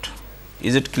naught.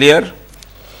 Is it clear?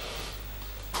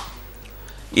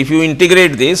 If you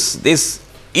integrate this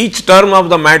each term of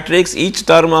the matrix, each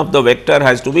term of the vector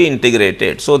has to be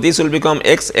integrated. So, this will become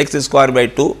x square by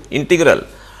 2 integral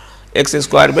x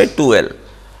square by 2L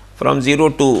from 0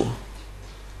 to,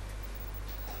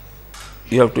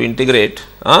 you have to integrate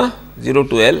 0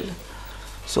 to L.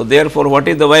 So, therefore, what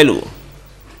is the value?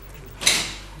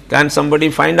 Can somebody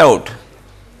find out?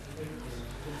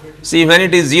 See, when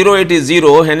it is 0, it is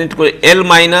 0, and it L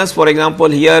minus, for example,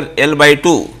 here L by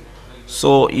 2.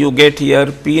 So, you get here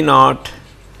P naught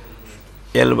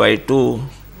L by 2,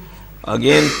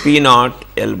 again P naught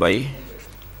L by.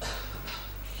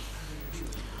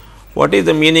 What is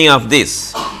the meaning of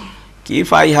this?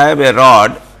 If I have a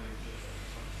rod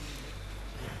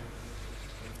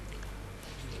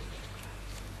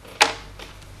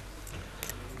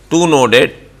two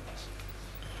noded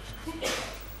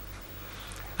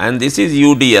and this is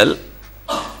UDL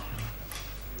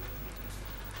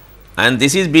and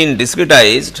this is being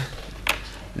discretized.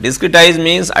 Discretized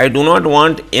means I do not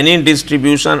want any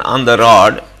distribution on the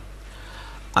rod.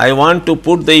 I want to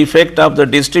put the effect of the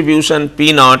distribution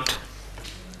P naught.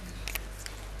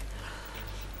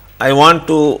 I want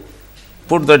to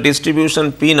put the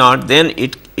distribution P naught, then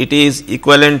it is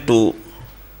equivalent to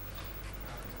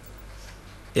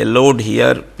a load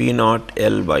here P naught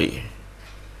L by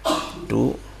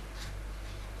 2.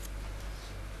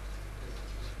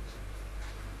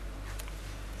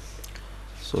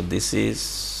 So, this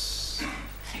is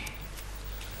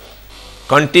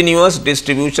continuous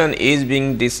distribution is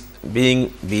being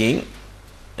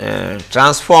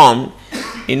transformed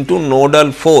into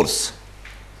nodal force.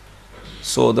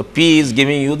 So, the P is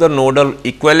giving you the nodal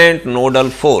equivalent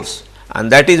nodal force,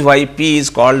 and that is why P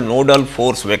is called nodal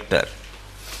force vector.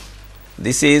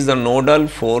 This is the nodal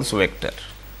force vector.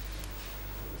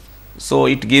 So,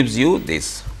 it gives you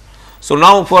this. So,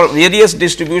 now for various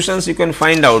distributions you can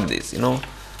find out this,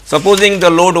 supposing the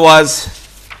load was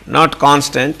not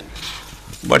constant,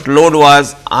 but load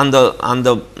was on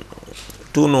the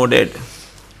two noded.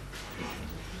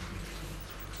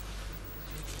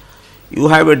 You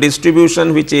have a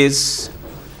distribution which is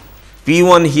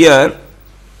P1 here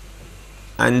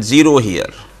and 0 here.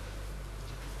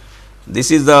 This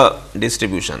is the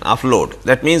distribution of load.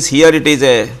 That means, here it is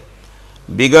a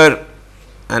bigger,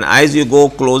 and as you go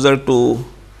closer to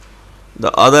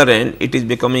the other end, it is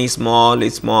becoming small,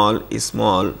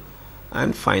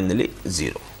 and finally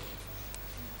 0.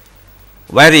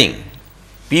 Varying,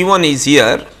 P1 is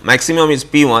here, maximum is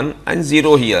P1 and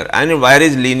 0 here, and it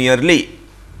varies linearly.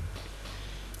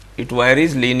 It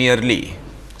varies linearly.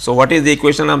 So, what is the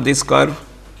equation of this curve?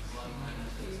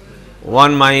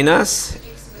 1 minus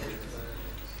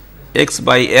x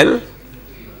by L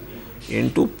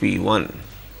into P1.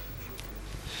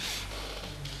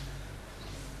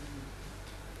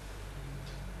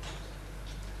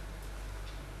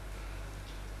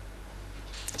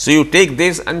 So, you take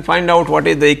this and find out what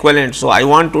is the equivalent. So, I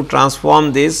want to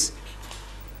transform this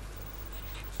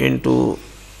into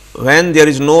when there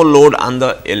is no load on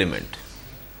the element.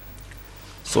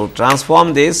 So,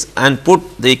 transform this and put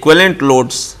the equivalent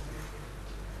loads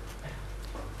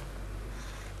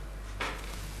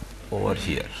over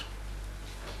here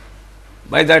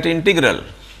by that integral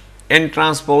n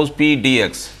transpose p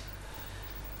dx,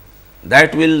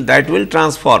 that will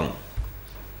transform.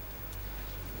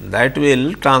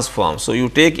 So, you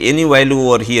take any value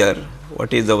over here.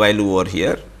 What is the value over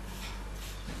here?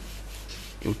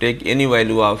 You take any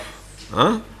value of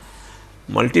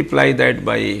multiply that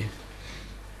by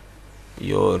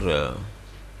your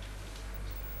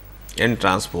n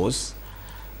transpose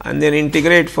and then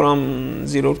integrate from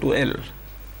 0 to L.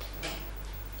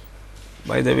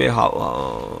 By the way,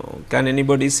 how can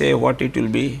anybody say what it will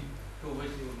be?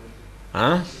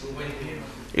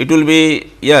 It will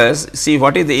be, yes, see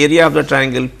what is the area of the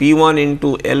triangle? P1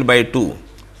 into L by 2.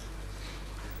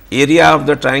 Area of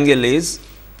the triangle is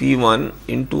P1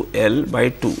 into L by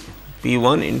 2.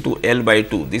 P1 into L by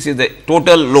 2. This is the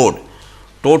total load.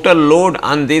 Total load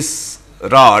on this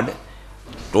rod,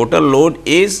 total load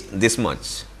is this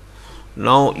much.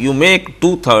 Now, you make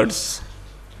 2/3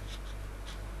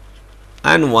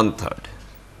 and 1/3.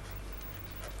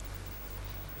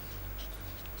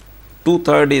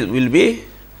 2/3 will be,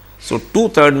 so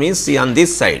 2/3 means, see on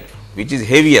this side which is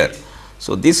heavier.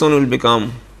 So, this one will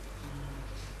become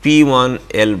P1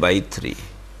 L by 3,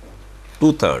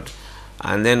 2/3,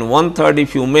 and then 1/3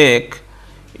 if you make,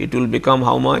 it will become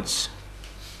how much?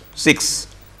 6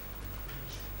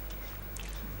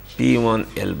 P1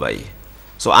 L by.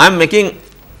 So, I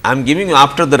am giving you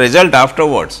after the result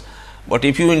afterwards, but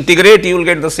if you integrate you will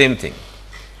get the same thing.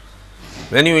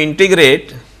 When you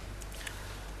integrate,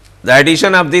 the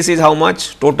addition of this is how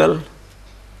much total?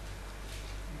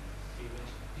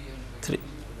 3.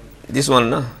 This one,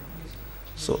 na?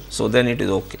 So then it is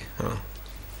okay.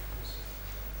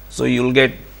 So, you will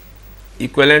get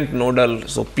equivalent nodal.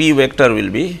 So, P vector will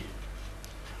be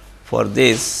for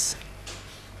this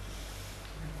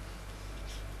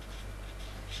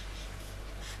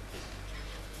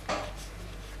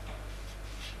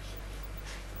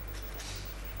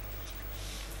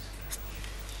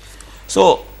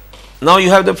so now you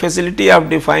have the facility of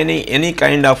defining any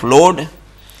kind of load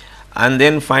and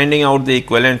then finding out the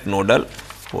equivalent nodal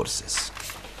forces.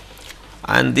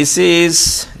 And this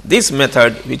is this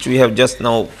method which we have just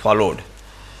now followed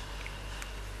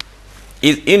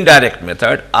is indirect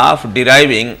method of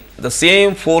deriving the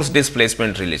same force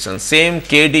displacement relation, same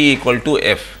Kd equal to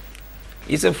F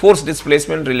is a force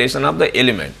displacement relation of the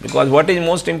element, because what is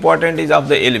most important is of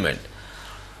the element.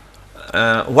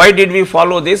 Why did we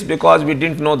follow this? Because we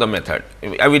did not know the method.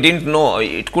 We did not know,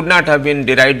 it could not have been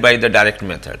derived by the direct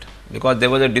method, because there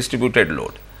was a distributed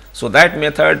load. So, that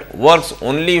method works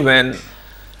only when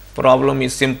problem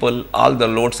is simple, all the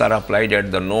loads are applied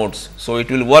at the nodes. So, it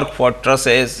will work for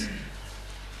trusses,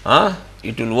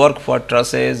 it will work for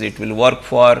trusses, it will work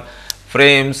for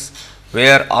frames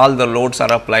where all the loads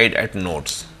are applied at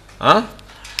nodes.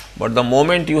 But the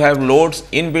moment you have loads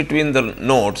in between the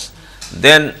nodes,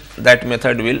 then that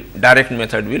direct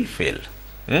method will fail.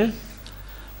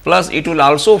 Plus, it will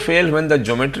also fail when the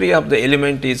geometry of the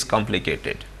element is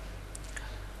complicated.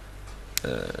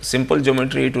 Simple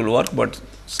geometry it will work, but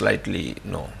slightly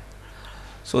no.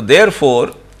 So,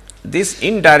 therefore, this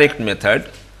indirect method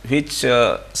which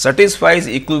satisfies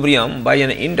equilibrium by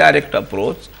an indirect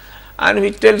approach and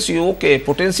which tells you, okay,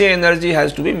 potential energy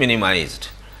has to be minimized.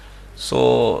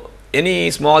 So, any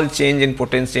small change in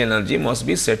potential energy must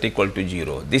be set equal to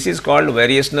 0. This is called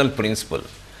variational principle,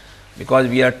 because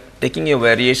we are taking a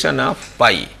variation of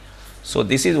pi. So,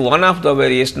 this is one of the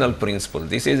variational principle.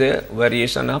 This is a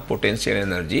variation of potential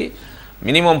energy.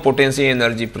 Minimum potential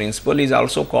energy principle is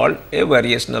also called a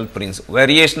variational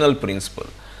principle.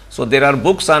 So, there are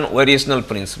books on variational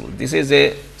principle. This is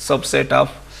a subset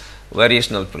of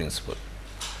variational principle,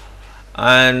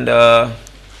 and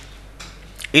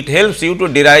it helps you to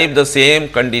derive the same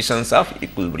conditions of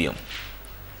equilibrium,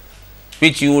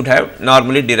 which you would have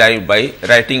normally derived by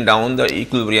writing down the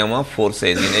equilibrium of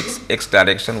forces in x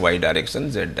direction, y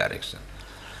direction, z direction.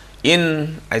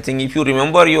 In, I think if you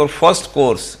remember your first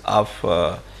course of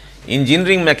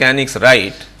engineering mechanics,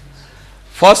 right,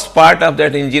 first part of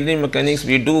that engineering mechanics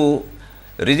we do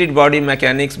rigid body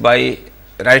mechanics by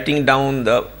writing down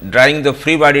drawing the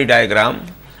free body diagram,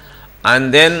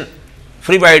 and then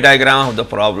free body diagram of the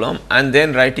problem, and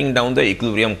then writing down the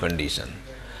equilibrium condition.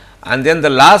 And then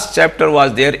the last chapter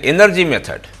was there, energy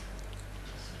method.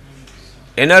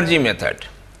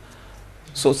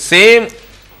 So, same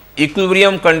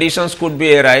equilibrium conditions could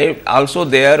be arrived also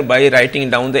there by writing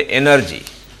down the energy.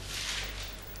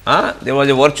 There was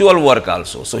a virtual work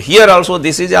also. So, here also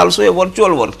this is also a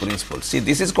virtual work principle. See,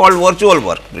 this is called virtual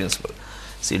work principle.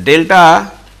 See,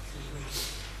 delta,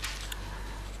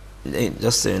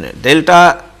 just a minute,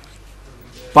 delta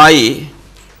pi,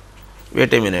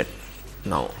 wait a minute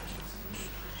now,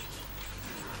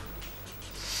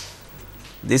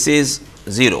 this is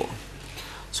 0.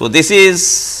 So, this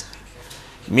is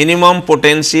minimum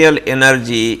potential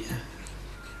energy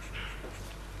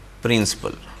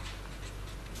principle.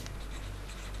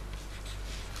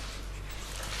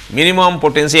 Minimum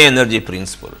potential energy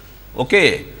principle.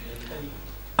 Okay.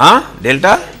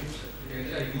 Delta?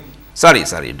 Sorry,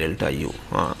 delta U.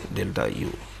 Delta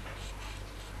U.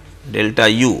 Delta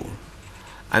U.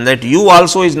 And that U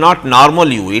also is not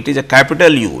normal U, it is a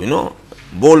capital U,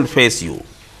 bold face U.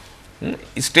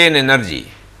 Strain energy.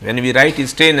 When we write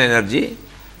strain energy,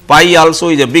 pi also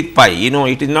is a big pi,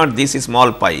 it is not this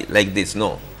small pi like this,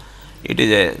 no. It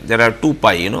is there are 2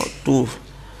 pi, 2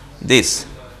 this.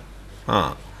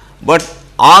 But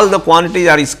all the quantities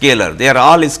are scalar, they are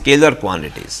all scalar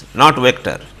quantities, not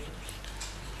vector.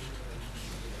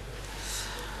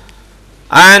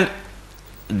 And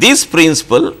this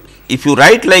principle, if you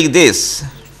write like this,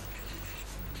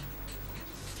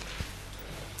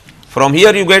 from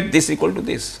here you get this equal to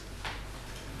this.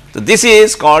 So, this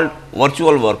is called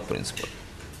virtual work principle.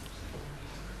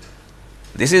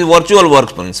 This is virtual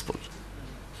work principle.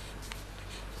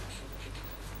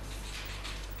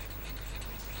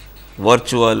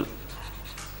 Virtual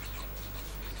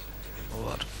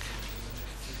work.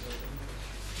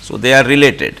 So, they are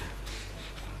related.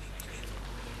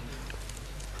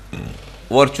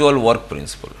 Virtual work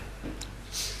principle.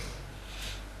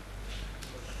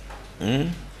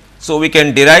 So, we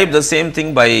can derive the same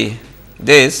thing by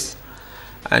this,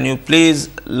 and you please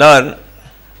learn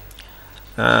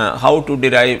how to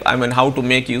derive, how to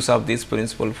make use of this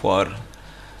principle for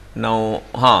now.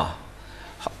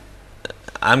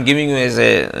 I am giving you as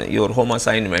your home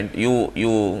assignment,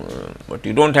 but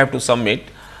you do not have to submit.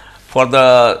 For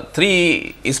the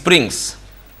 3 springs,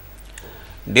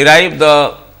 derive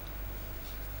the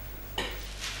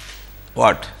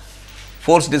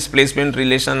force displacement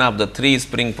relation of the 3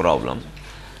 spring problem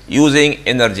using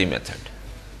energy method.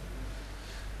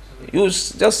 You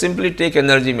just simply take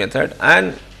energy method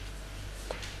and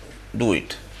do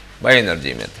it by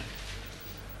energy method.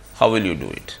 How will you do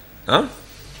it?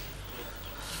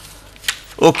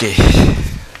 Okay.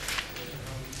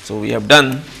 So, we have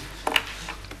done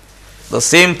the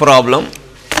same problem,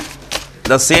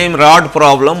 the same rod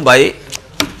problem by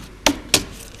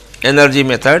energy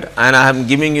method, and I am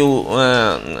giving you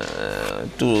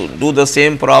to do the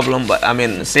same problem by,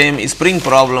 same spring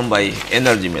problem by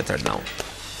energy method now.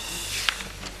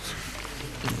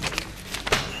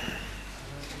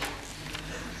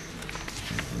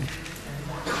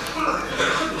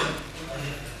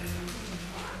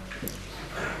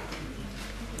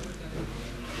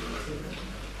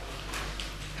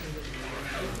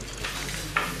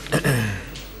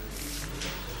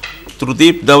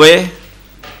 Trudip Dave.